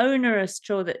this onerous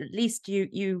chore that at least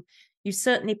you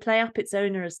certainly play up its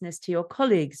onerousness to your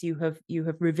colleagues. You have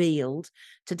revealed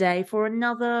today for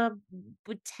another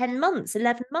 10 months,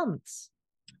 11 months.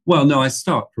 Well, no, I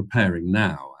start preparing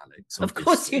now, Alex. Of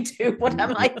course you do. What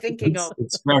am I thinking of?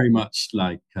 It's very much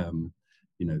like, the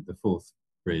Forth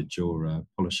Bridge or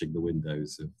polishing the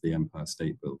windows of the Empire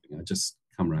State Building. I just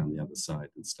come around the other side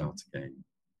and start again.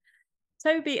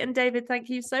 Toby and David, thank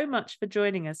you so much for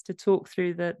joining us to talk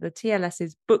through the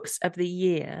TLS's books of the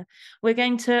year. We're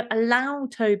going to allow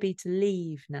Toby to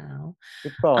leave now.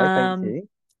 Goodbye, thank you.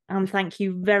 And thank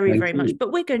you very much.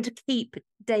 But we're going to keep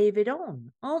David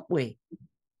on, aren't we?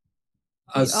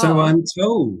 So I'm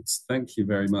told. Thank you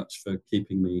very much for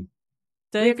keeping me.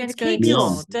 David's going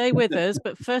to stay with us,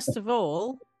 but first of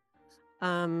all,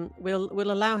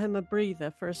 we'll allow him a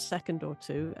breather for a second or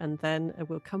two, and then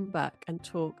we'll come back and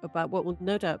talk about what will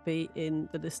no doubt be in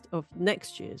the list of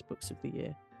next year's books of the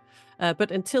year.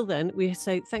 But until then, we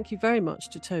say thank you very much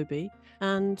to Toby,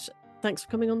 and thanks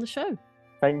for coming on the show.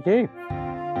 Thank you.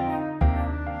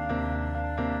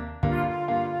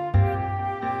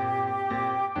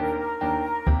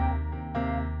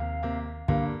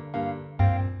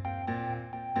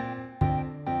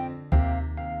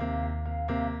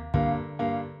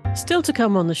 Still to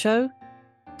come on the show,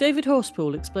 David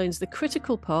Horspool explains the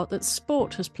critical part that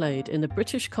sport has played in the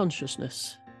British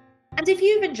consciousness. And if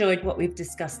you've enjoyed what we've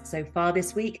discussed so far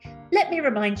this week, let me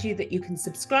remind you that you can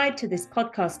subscribe to this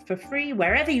podcast for free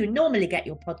wherever you normally get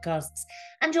your podcasts,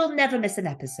 and you'll never miss an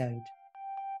episode.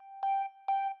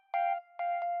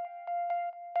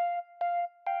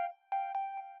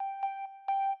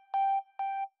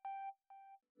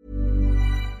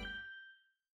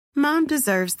 Mom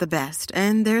deserves the best,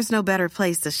 and there's no better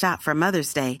place to shop for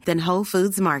Mother's Day than Whole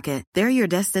Foods Market. They're your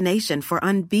destination for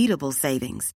unbeatable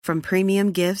savings, from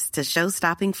premium gifts to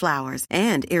show-stopping flowers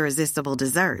and irresistible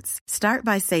desserts. Start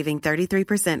by saving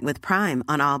 33% with Prime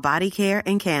on all body care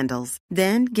and candles.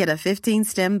 Then get a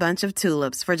 15-stem bunch of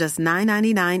tulips for just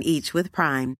 $9.99 each with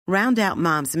Prime. Round out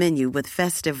Mom's menu with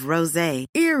festive rosé,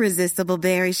 irresistible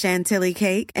berry chantilly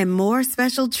cake, and more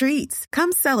special treats.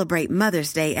 Come celebrate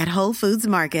Mother's Day at Whole Foods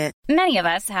Market. Many of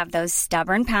us have those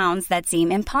stubborn pounds that seem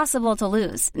impossible to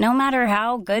lose, no matter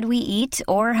how good we eat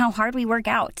or how hard we work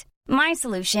out. My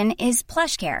solution is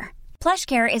PlushCare.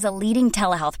 PlushCare is a leading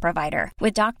telehealth provider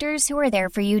with doctors who are there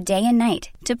for you day and night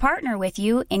to partner with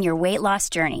you in your weight loss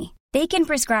journey. They can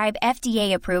prescribe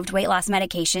FDA-approved weight loss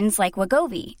medications like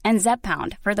Wegovy and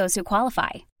Zepbound for those who qualify.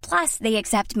 Plus, they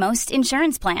accept most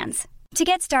insurance plans. To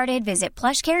get started, visit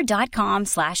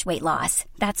plushcare.com/weightloss.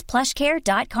 That's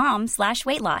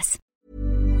plushcare.com/weightloss.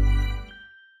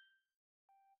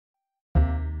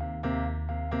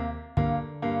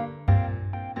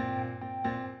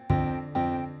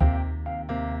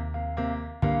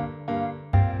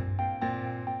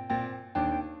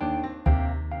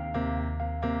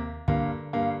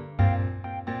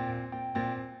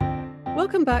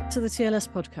 Welcome back to the TLS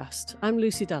podcast. I'm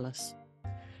Lucy Dallas.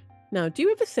 Now, do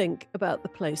you ever think about the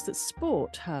place that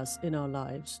sport has in our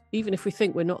lives, even if we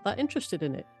think we're not that interested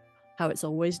in it? How it's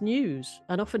always news,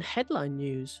 and often headline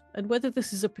news, and whether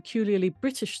this is a peculiarly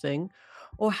British thing,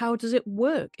 or how does it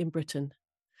work in Britain?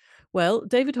 Well,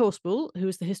 David Horsbull, who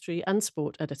is the history and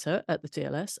sport editor at the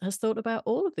TLS, has thought about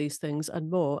all of these things and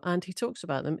more, and he talks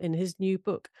about them in his new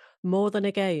book, More Than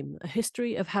a Game, A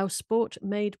History of How Sport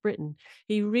Made Britain.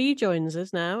 He rejoins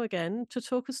us now again to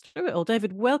talk us through it all.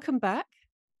 David, welcome back.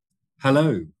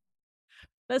 Hello.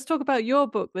 Let's talk about your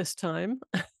book this time.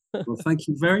 Well, thank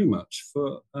you very much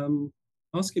for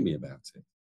asking me about it.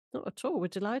 Not at all. We're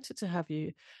delighted to have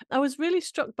you. I was really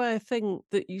struck by a thing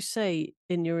that you say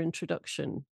in your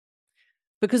introduction,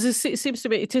 because it seems to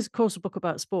me it is, of course, a book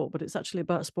about sport, but it's actually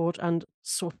about sport and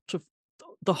sort of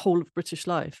the whole of British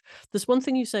life. There's one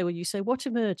thing you say where you say what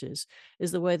emerges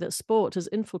is the way that sport has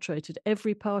infiltrated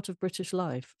every part of British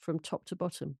life from top to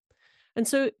bottom. And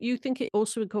so you think it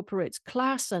also incorporates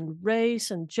class and race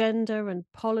and gender and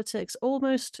politics,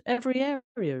 almost every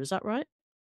area. Is that right?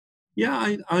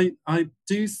 Yeah, I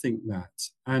do think that.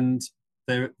 And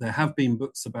there have been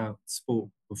books about sport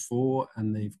before,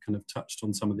 and they've kind of touched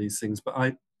on some of these things.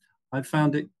 But I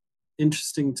found it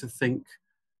interesting to think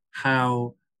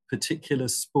how particular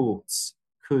sports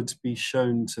could be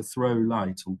shown to throw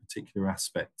light on particular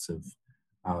aspects of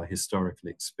our historical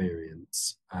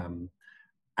experience.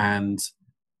 And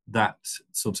that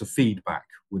sort of feedback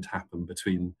would happen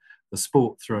between the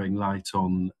sport throwing light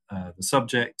on the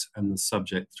subject and the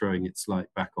subject throwing its light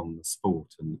back on the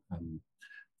sport, and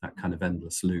that kind of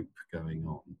endless loop going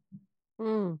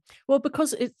on. Well,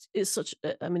 because it's such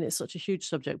a huge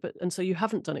subject, and so you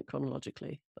haven't done it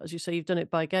chronologically. But as you say, you've done it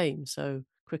by game. So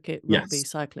cricket, rugby, Yes.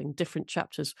 cycling, different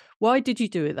chapters. Why did you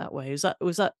do it that way?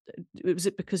 Was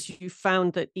it because you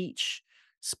found that each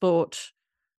sport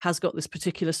has got this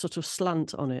particular sort of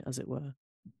slant on it, as it were?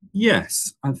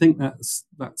 Yes, I think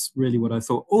that's really what I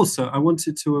thought. Also, I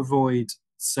wanted to avoid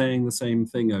saying the same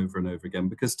thing over and over again,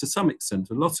 because to some extent,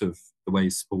 a lot of the way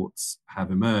sports have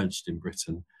emerged in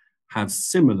Britain have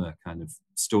similar kind of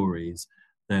stories.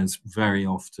 There's very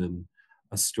often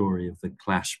a story of the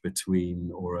clash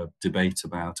between, or a debate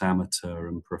about, amateur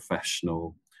and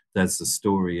professional. There's the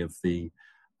story of the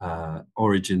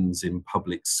origins in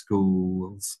public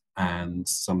schools, and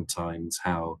sometimes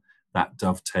how that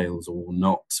dovetails or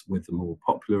not with the more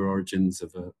popular origins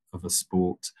of a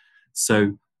sport.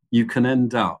 So you can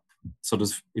end up sort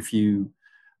of, if you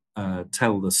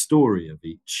tell the story of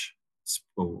each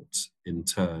sport in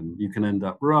turn, you can end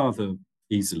up rather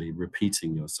easily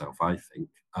repeating yourself, I think.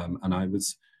 And I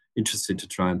was interested to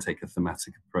try and take a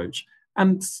thematic approach,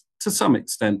 and to some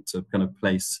extent to kind of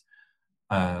place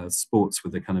sports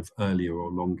with a kind of earlier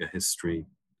or longer history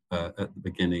at the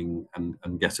beginning,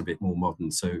 and get a bit more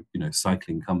modern. So,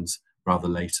 cycling comes rather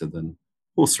later than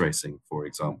horse racing, for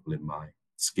example, in my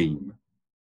scheme.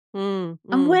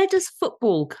 And where does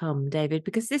football come, David?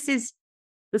 Because this is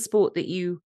the sport that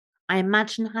you, I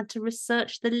imagine, had to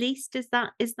research the least. Is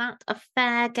that a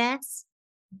fair guess?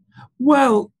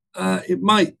 Well, it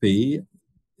might be.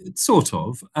 It's sort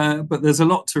of, but there's a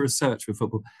lot to research with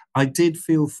football. I did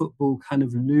feel football kind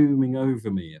of looming over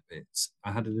me a bit.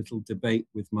 I had a little debate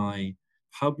with my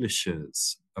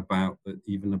publishers about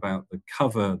the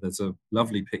cover. There's a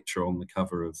lovely picture on the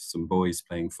cover of some boys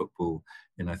playing football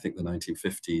in, I think, the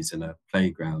 1950s in a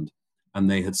playground,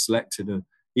 and they had selected an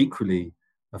equally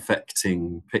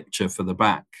affecting picture for the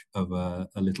back of a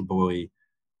little boy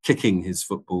kicking his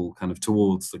football kind of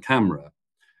towards the camera,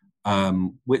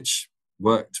 which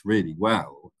worked really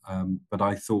well, but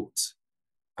I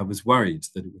was worried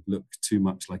that it would look too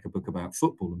much like a book about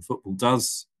football, and football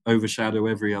does overshadow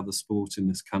every other sport in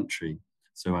this country.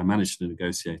 So I managed to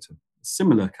negotiate a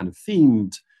similar kind of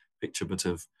themed picture, but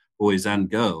of boys and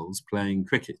girls playing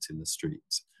cricket in the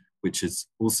streets, which is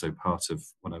also part of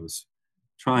what I was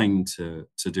trying to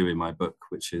do in my book,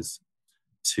 which is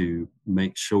to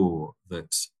make sure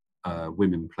that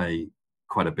women play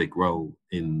quite a big role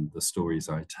in the stories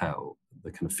I tell.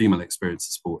 The kind of female experience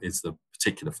of sport is the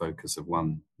particular focus of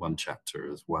one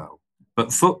chapter as well.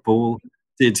 But football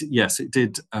did.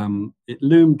 It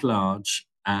loomed large,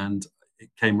 and it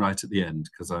came right at the end,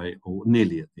 or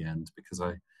nearly at the end, because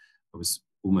I was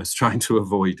almost trying to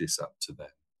avoid it up to then,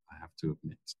 I have to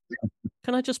admit.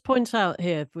 Can I just point out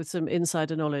here, with some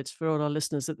insider knowledge for all our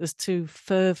listeners, that there's two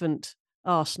fervent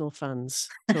Arsenal fans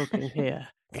talking here.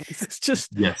 It's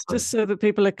just so that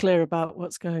people are clear about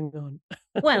what's going on.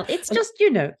 Well, it's just,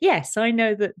 yes, I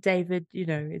know that David, I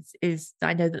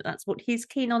know that that's what he's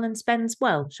keen on and spends,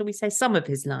 shall we say, some of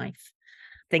his life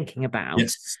thinking about.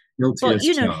 Yes, guilty as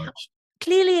charged.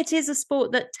 clearly it is a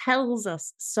sport that tells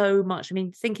us so much. I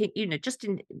mean, thinking, just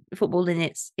in football in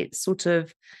its sort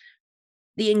of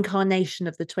the incarnation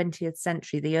of the 20th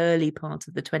century, the early part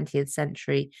of the 20th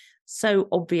century, so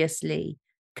obviously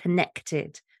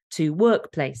connected to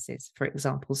workplaces, for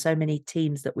example. So many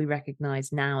teams that we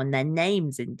recognize now, and their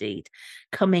names indeed,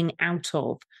 coming out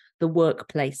of the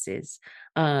workplaces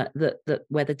that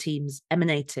where the teams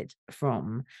emanated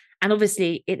from. And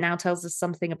obviously, it now tells us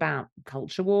something about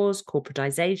culture wars,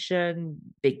 corporatization,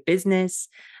 big business.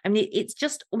 I mean, it's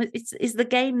just it's the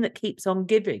game that keeps on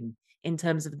giving in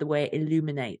terms of the way it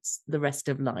illuminates the rest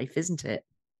of life, isn't it?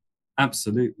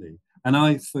 Absolutely. And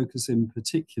I focus in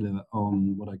particular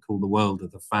on what I call the world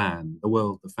of the fan, the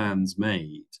world the fans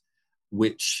made,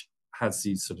 which has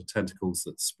these sort of tentacles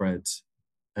that spread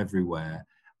everywhere.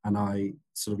 And I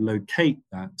sort of locate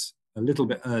that a little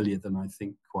bit earlier than I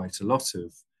think quite a lot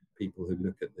of people who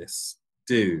look at this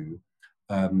do,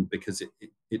 because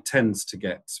it tends to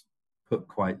get put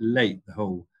quite late, the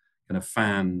whole kind of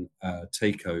fan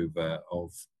takeover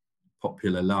of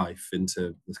popular life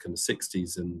into the kind of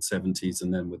 60s and 70s,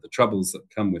 and then with the troubles that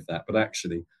come with that. But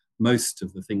actually, most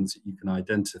of the things that you can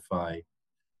identify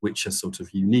which are sort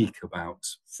of unique about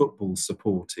football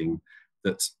supporting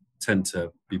that tend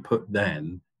to be put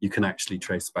then, you can actually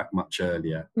trace back much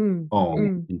earlier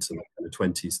into the kind of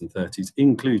 20s and 30s,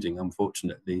 including,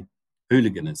 unfortunately,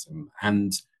 hooliganism,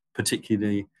 and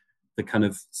particularly the kind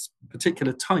of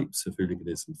particular types of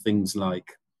hooliganism, things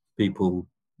like people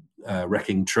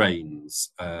wrecking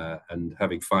trains and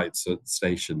having fights at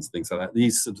stations, things like that.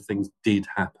 These sort of things did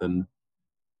happen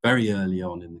very early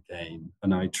on in the game,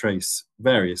 and I trace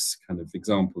various kind of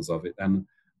examples of it. And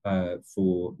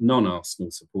for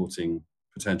non-Arsenal supporting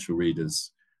potential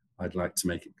readers, I'd like to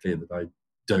make it clear that I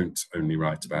don't only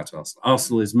write about Arsenal.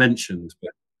 Arsenal is mentioned,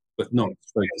 but not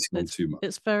focusing on too much.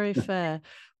 It's very fair.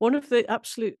 One of the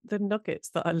nuggets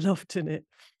that I loved in it,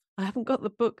 I haven't got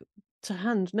the book to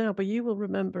hand now, but you will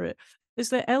remember it, is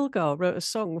that Elgar wrote a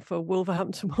song for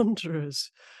Wolverhampton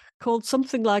Wanderers called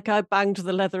something like "I Banged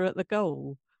the Leather at the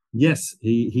Goal." Yes,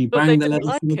 he But banged they the didn't leather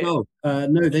like for the it. goal.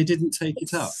 No, they didn't take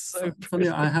it up. So Funny,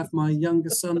 I have my younger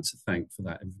son to thank for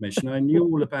that information. I knew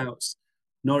all about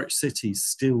Norwich City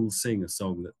still sing a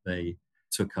song that they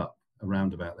took up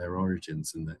around about their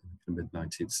origins in the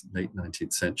late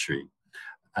 19th century.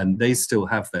 And they still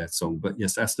have their song. But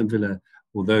yes, Aston Villa,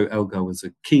 although Elgar was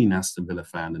a keen Aston Villa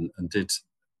fan and did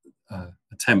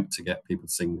attempt to get people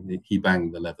to sing "He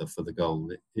Banged the Leather for the Goal,"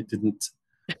 it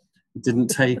didn't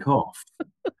take off.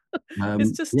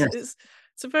 It's just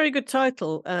it's a very good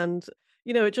title, and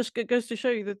it just goes to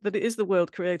show you that it is the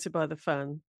world created by the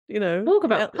fan. Talk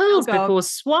about pearls before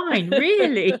swine,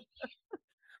 really.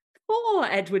 Poor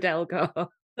Edward Elgar.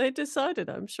 They decided.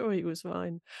 I'm sure he was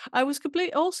fine. I was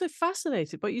also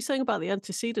fascinated by you saying about the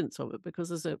antecedents of it, because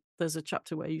there's a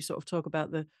chapter where you sort of talk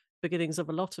about the beginnings of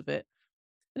a lot of it,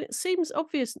 and it seems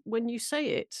obvious when you say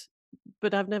it,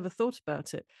 but I've never thought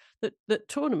about it, that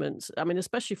tournaments, I mean,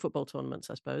 especially football tournaments,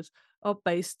 I suppose, are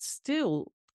based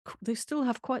they still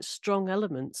have quite strong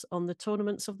elements on the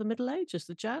tournaments of the Middle Ages,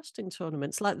 the jousting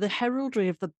tournaments, like the heraldry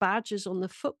of the badges on the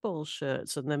football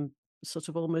shirts, and then sort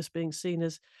of almost being seen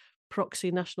as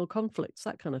proxy national conflicts,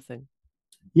 that kind of thing.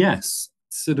 Yes,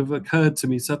 sort of occurred to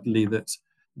me suddenly that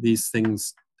these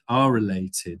things are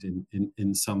related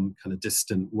in some kind of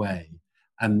distant way,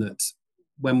 and that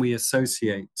when we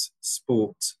associate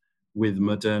sport with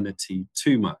modernity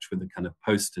too much, with the kind of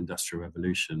post-industrial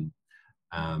revolution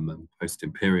and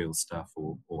post-imperial stuff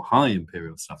or high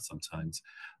imperial stuff sometimes,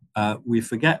 we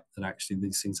forget that actually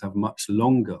these things have much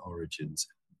longer origins.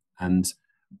 And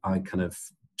I kind of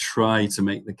try to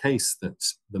make the case that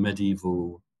the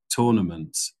medieval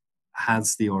tournament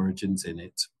has the origins in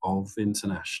it of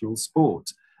international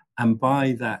sport. And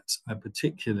by that, I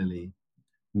particularly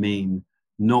mean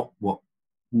not what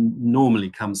normally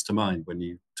comes to mind when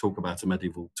you talk about a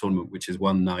medieval tournament, which is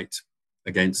one knight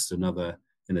against another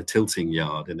in a tilting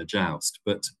yard in a joust,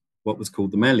 but what was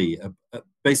called the melee,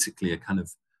 basically a kind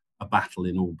of a battle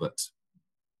in all but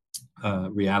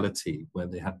reality, where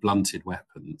they had blunted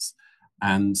weapons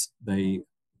and they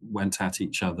went at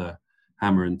each other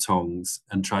hammer and tongs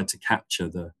and tried to capture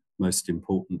the most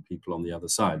important people on the other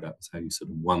side. That was how you sort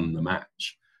of won the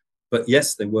match. But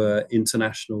yes, they were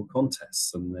international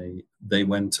contests, and they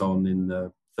went on in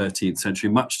the 13th century,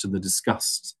 much to the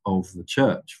disgust of the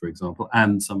church, for example,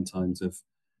 and sometimes of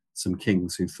some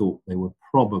kings who thought they were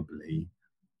probably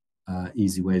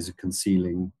easy ways of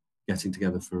concealing getting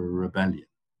together for a rebellion,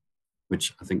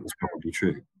 which I think was probably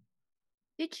true.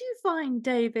 Did you find,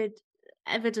 David,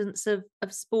 evidence of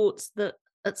sports that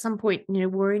at some point,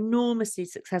 were enormously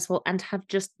successful and have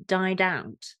just died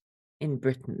out in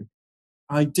Britain?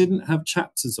 I didn't have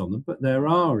chapters on them, but there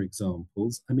are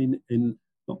examples. I mean, in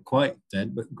not quite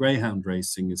dead, but greyhound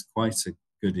racing is quite a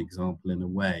good example in a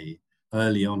way.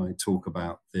 Early on, I talk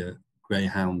about the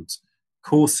greyhound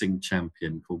coursing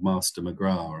champion called Master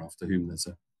McGrath, after whom there's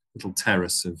a little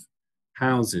terrace of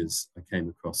houses I came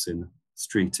across in a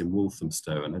street in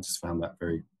Walthamstow. And I just found that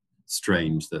very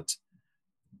strange that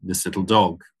this little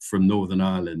dog from Northern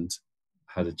Ireland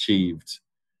had achieved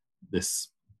this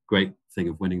great thing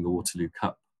of winning the Waterloo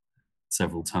Cup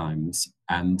several times,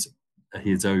 and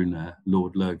his owner,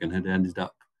 Lord Lurgan, had ended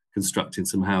up constructing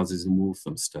some houses in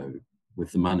Walthamstow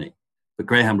with the money. But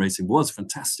greyhound racing was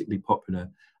fantastically popular,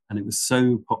 and it was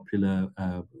so popular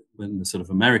when the sort of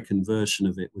American version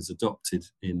of it was adopted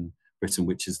in Britain,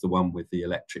 which is the one with the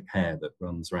electric hare that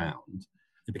runs round.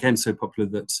 It became so popular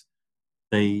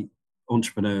that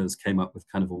entrepreneurs came up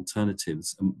with kind of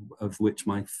alternatives, of which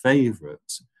my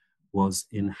favourite was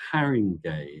in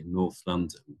Haringey in North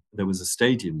London. There was a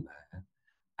stadium there,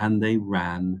 and they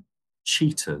ran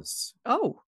cheetahs.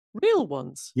 Oh, real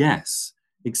ones? Yes,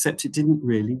 except it didn't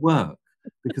really work,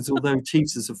 because although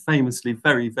cheetahs are famously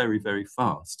very, very, very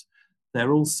fast,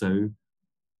 they're also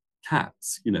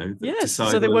cats, that yes,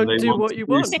 decide so they whether won't do what you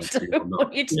want.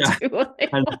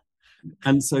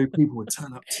 And so people would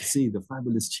turn up to see the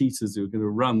fabulous cheetahs who were going to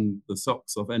run the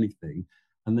socks off anything,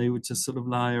 and they would just sort of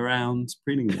lie around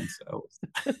preening themselves.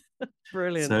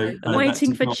 Brilliant. So,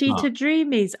 waiting for cheetah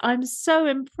dreamies. I'm so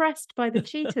impressed by the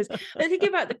cheetahs. I think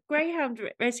about the greyhound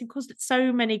racing, because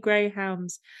so many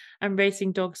greyhounds and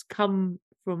racing dogs come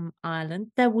from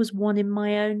Ireland. There was one in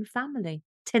my own family,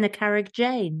 Tinnacarrig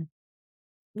Jane.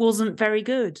 Wasn't very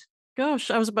good. Gosh,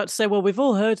 I was about to say, well, we've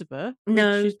all heard of her.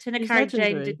 No, Tinnacarrig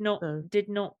Jane did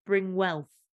not bring wealth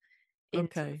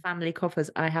into the family coffers,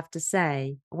 I have to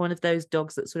say. One of those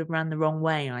dogs that sort of ran the wrong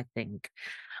way, I think.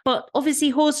 But obviously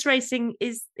horse racing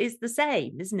is the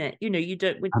same, isn't it? You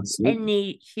don't, with Absolutely.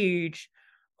 any huge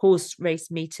horse race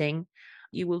meeting,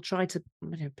 you will try to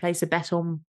place a bet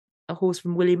on a horse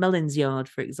from Willie Mullins' yard,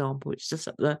 for example, which is just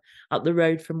up the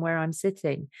road from where I'm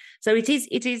sitting. So it is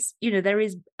there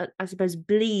is I suppose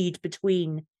bleed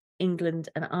between England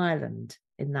and Ireland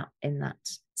in that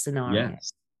scenario.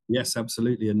 Yes,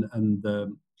 absolutely. And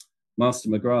Master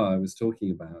McGrath I was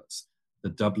talking about, the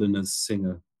Dubliners sing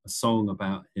a song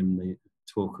about him. They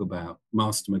talk about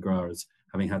Master McGrath as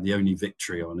having had the only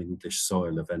victory on English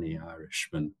soil of any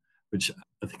Irishman, which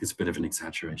I think is a bit of an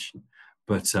exaggeration.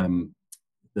 But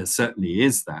there certainly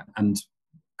is that. And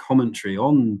commentary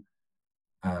on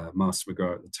Master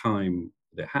McGrath at the time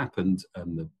that it happened,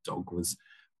 and the dog was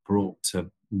brought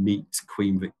to meet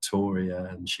Queen Victoria,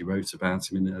 and she wrote about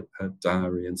him in her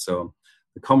diary and so on.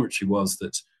 The commentary was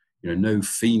that no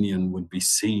Fenian would be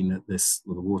seen at the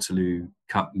Waterloo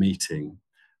Cup meeting,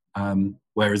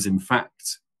 whereas in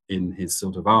fact in his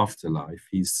sort of afterlife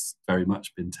he's very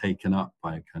much been taken up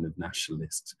by a kind of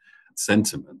nationalist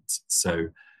sentiment. So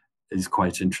it's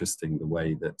quite interesting the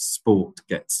way that sport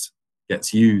gets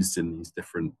used in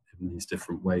these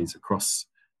different ways across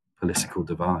political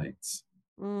divides.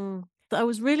 I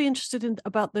was really interested in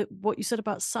about what you said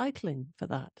about cycling for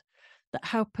that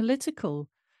how political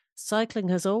cycling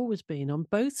has always been on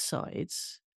both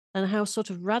sides, and how sort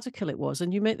of radical it was.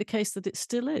 And you make the case that it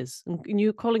still is. And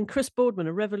you're calling Chris Boardman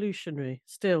a revolutionary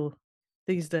still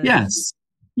these days. Yes.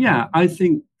 Yeah, I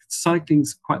think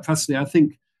cycling's quite fascinating. I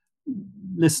think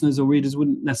listeners or readers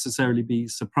wouldn't necessarily be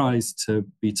surprised to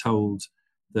be told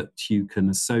that you can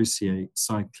associate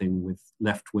cycling with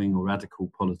left-wing or radical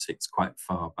politics quite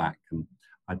far back. And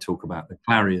I talk about the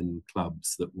Clarion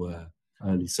clubs that were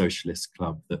early socialist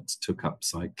club that took up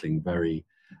cycling very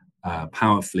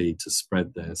powerfully to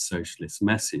spread their socialist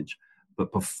message.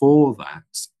 But before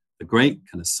that, the great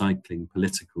kind of cycling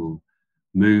political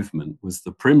movement was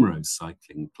the Primrose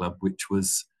Cycling Club, which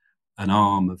was an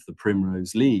arm of the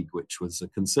Primrose League, which was a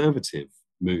conservative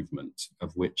movement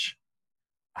of which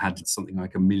had something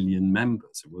like 1 million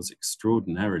members. It was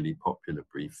extraordinarily popular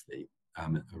briefly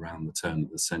around the turn of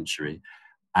the century.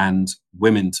 And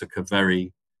women took a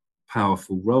very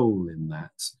powerful role in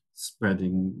that,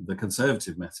 spreading the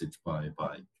conservative message by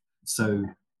bike. So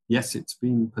yes, it's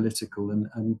been political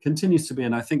and continues to be.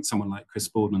 And I think someone like Chris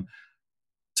Boardman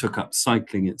took up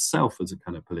cycling itself as a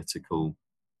kind of political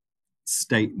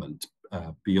statement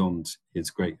beyond his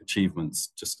great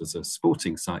achievements just as a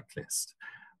sporting cyclist.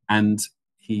 And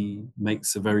he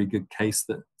makes a very good case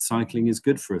that cycling is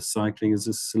good for us. Cycling is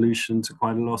a solution to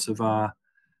quite a lot of our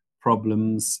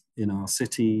problems in our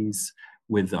cities,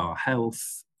 with our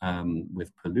health,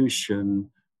 with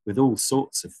pollution, with all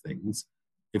sorts of things.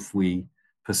 If we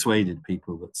persuaded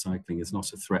people that cycling is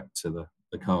not a threat to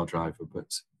the car driver,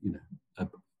 but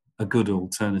a good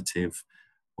alternative,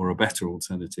 or a better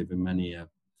alternative in many a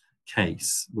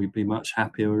case, we'd be much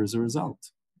happier as a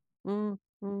result.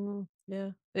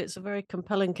 Yeah, it's a very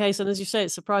compelling case. And as you say,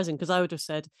 it's surprising, because I would have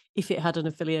said if it had an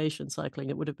affiliation, cycling,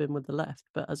 it would have been with the left.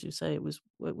 But as you say, it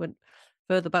went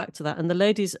further back to that. And the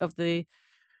ladies of the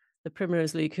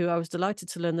Primrose League, who I was delighted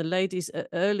to learn, the ladies,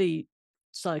 early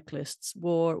cyclists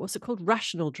wore, what's it called?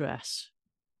 Rational dress.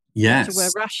 Yes. To wear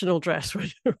rational dress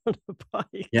when you're on a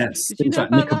bike. Yes. Did you know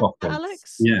like about that,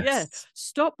 Alex? Yes. Yeah.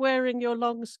 Stop wearing your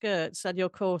long skirts and your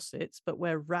corsets, but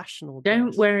wear rational dress.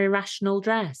 Don't wear irrational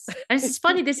dress. And it's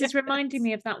funny, this is reminding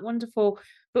me of that wonderful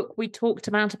book we talked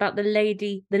about the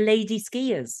lady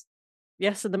skiers.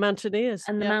 Yes, and the mountaineers.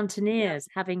 And the mountaineers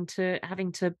having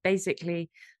to basically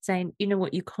saying, you know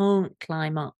what, you can't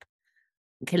climb up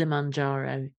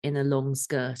Kilimanjaro in a long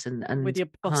skirt and with your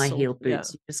high heel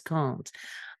boots. Yeah. You just can't.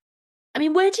 I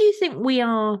mean, where do you think we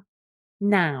are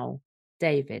now,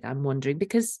 David? I'm wondering,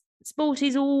 because sport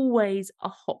is always a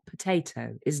hot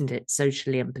potato, isn't it,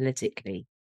 socially and politically?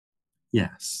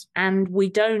 Yes. And we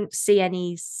don't see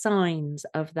any signs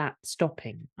of that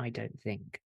stopping, I don't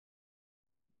think.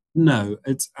 No,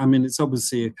 it's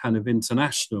obviously a kind of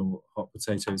international hot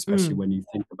potato, especially when you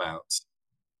think about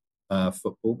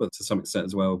football, but to some extent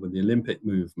as well with the Olympic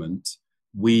movement.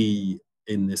 We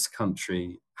in this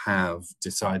country have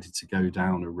decided to go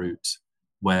down a route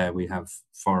where we have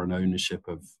foreign ownership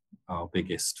of our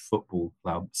biggest football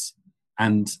clubs,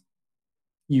 and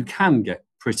you can get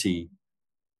pretty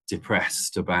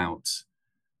depressed about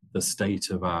the state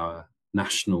of our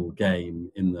national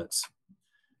game, in that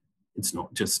it's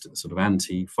not just a sort of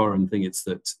anti-foreign thing, it's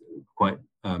that quite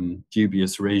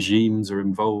dubious regimes are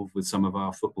involved with some of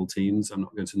our football teams. I'm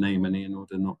not going to name any in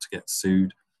order not to get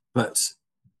sued. But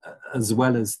as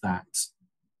well as that,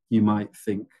 you might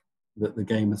think that the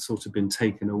game has sort of been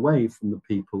taken away from the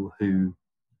people who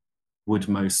would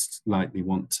most likely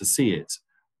want to see it.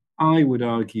 I would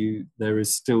argue there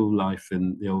is still life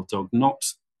in the old dog, not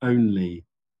only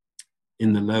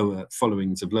in the lower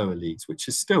followings of lower leagues, which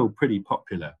is still pretty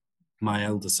popular. My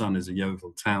elder son is a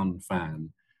Yeovil Town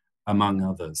fan, among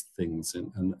other things,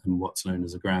 and what's known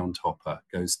as a ground hopper,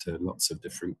 goes to lots of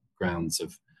different grounds,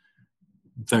 of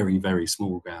very, very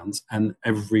small grounds. And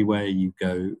everywhere you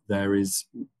go, there is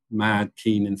mad,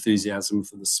 keen enthusiasm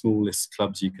for the smallest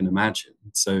clubs you can imagine.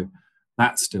 So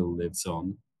that still lives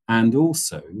on. And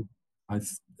also,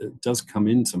 it does come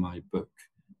into my book,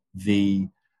 the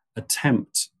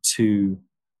attempt to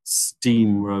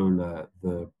steamroller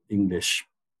the English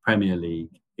Premier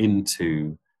League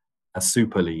into a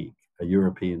Super League, a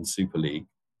European Super League.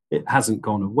 It hasn't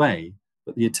gone away,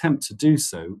 but the attempt to do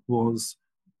so was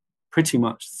pretty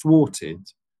much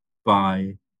thwarted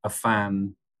by a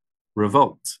fan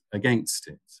revolt against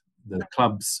it. The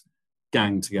clubs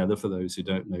gang together, for those who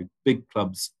don't know, big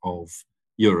clubs of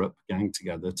Europe gang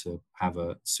together to have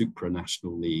a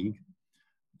supranational league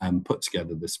and put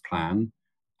together this plan.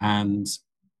 And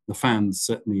the fans,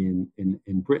 certainly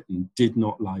in Britain, did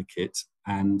not like it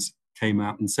and came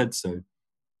out and said so.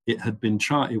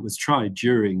 It was tried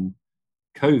during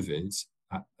COVID,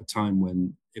 at a time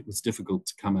when it was difficult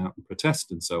to come out and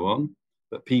protest and so on,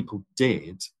 but people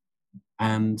did,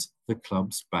 and the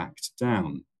clubs backed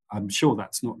down. I'm sure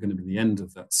that's not going to be the end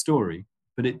of that story,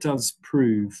 but it does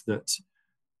prove that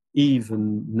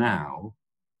even now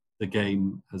the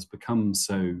game has become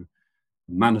so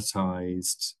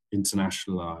monetized,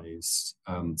 internationalized,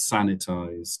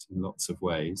 sanitized in lots of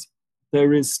ways.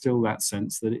 There is still that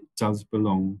sense that it does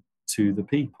belong to the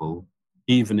people,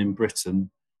 even in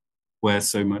Britain, where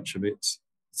so much of it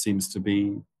seems to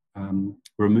be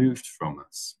removed from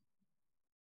us.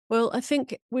 Well, I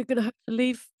think we're going to have to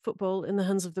leave football in the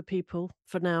hands of the people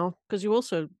for now, because you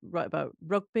also write about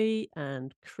rugby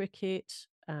and cricket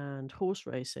and horse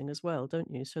racing as well,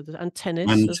 don't you? So and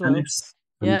tennis and as tennis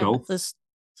well. And golf. There's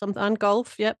and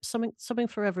golf. Yep, something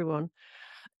for everyone.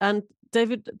 And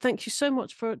David, thank you so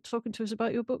much for talking to us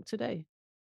about your book today.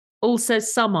 Also,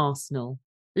 some Arsenal,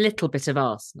 little bit of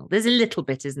Arsenal. There's a little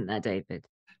bit, isn't there, David?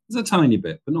 There's a tiny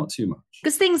bit, but not too much.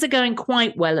 Because things are going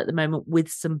quite well at the moment, with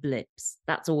some blips.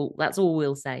 That's all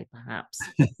we'll say, perhaps.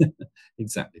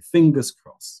 Exactly. Fingers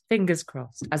crossed. Fingers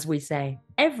crossed, as we say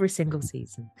every single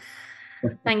season.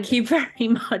 Thank you very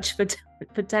much for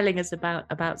telling us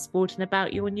about sport and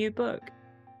about your new book.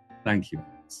 Thank you,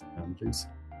 Lucy.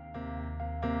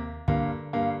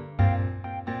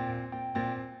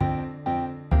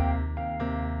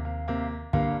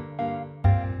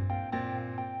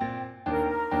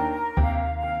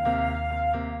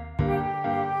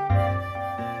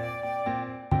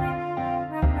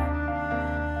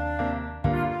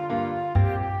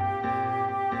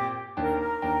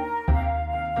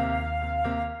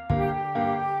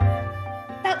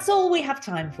 That's all we have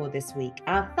time for this week.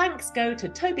 Our thanks go to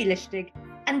Toby Lishtig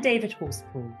and David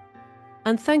Horspool.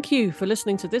 And thank you for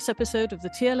listening to this episode of the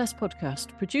TLS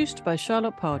podcast, produced by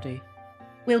Charlotte Pardy.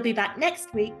 We'll be back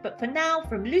next week, but for now,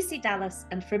 from Lucy Dallas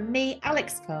and from me,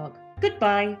 Alex Clark,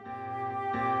 goodbye.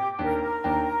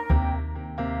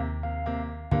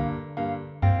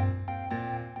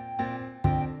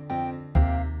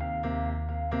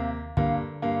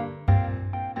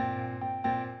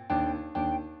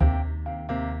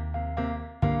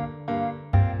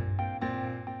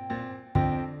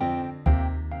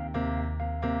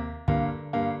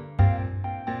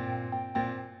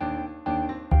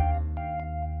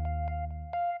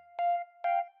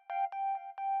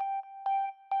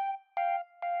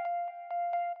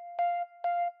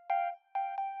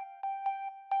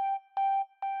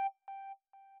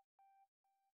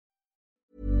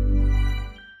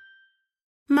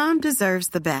 Mom deserves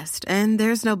the best, and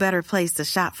there's no better place to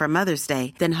shop for Mother's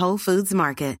Day than Whole Foods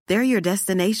Market. They're your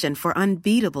destination for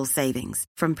unbeatable savings,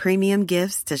 from premium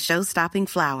gifts to show-stopping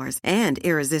flowers and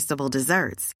irresistible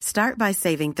desserts. Start by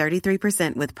saving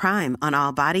 33% with Prime on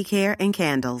all body care and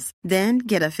candles. Then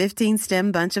get a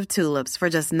 15-stem bunch of tulips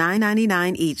for just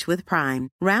 $9.99 each with Prime.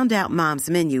 Round out Mom's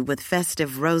menu with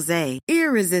festive rosé,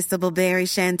 irresistible berry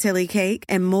chantilly cake,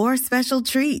 and more special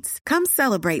treats. Come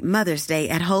celebrate Mother's Day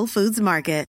at Whole Foods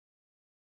Market.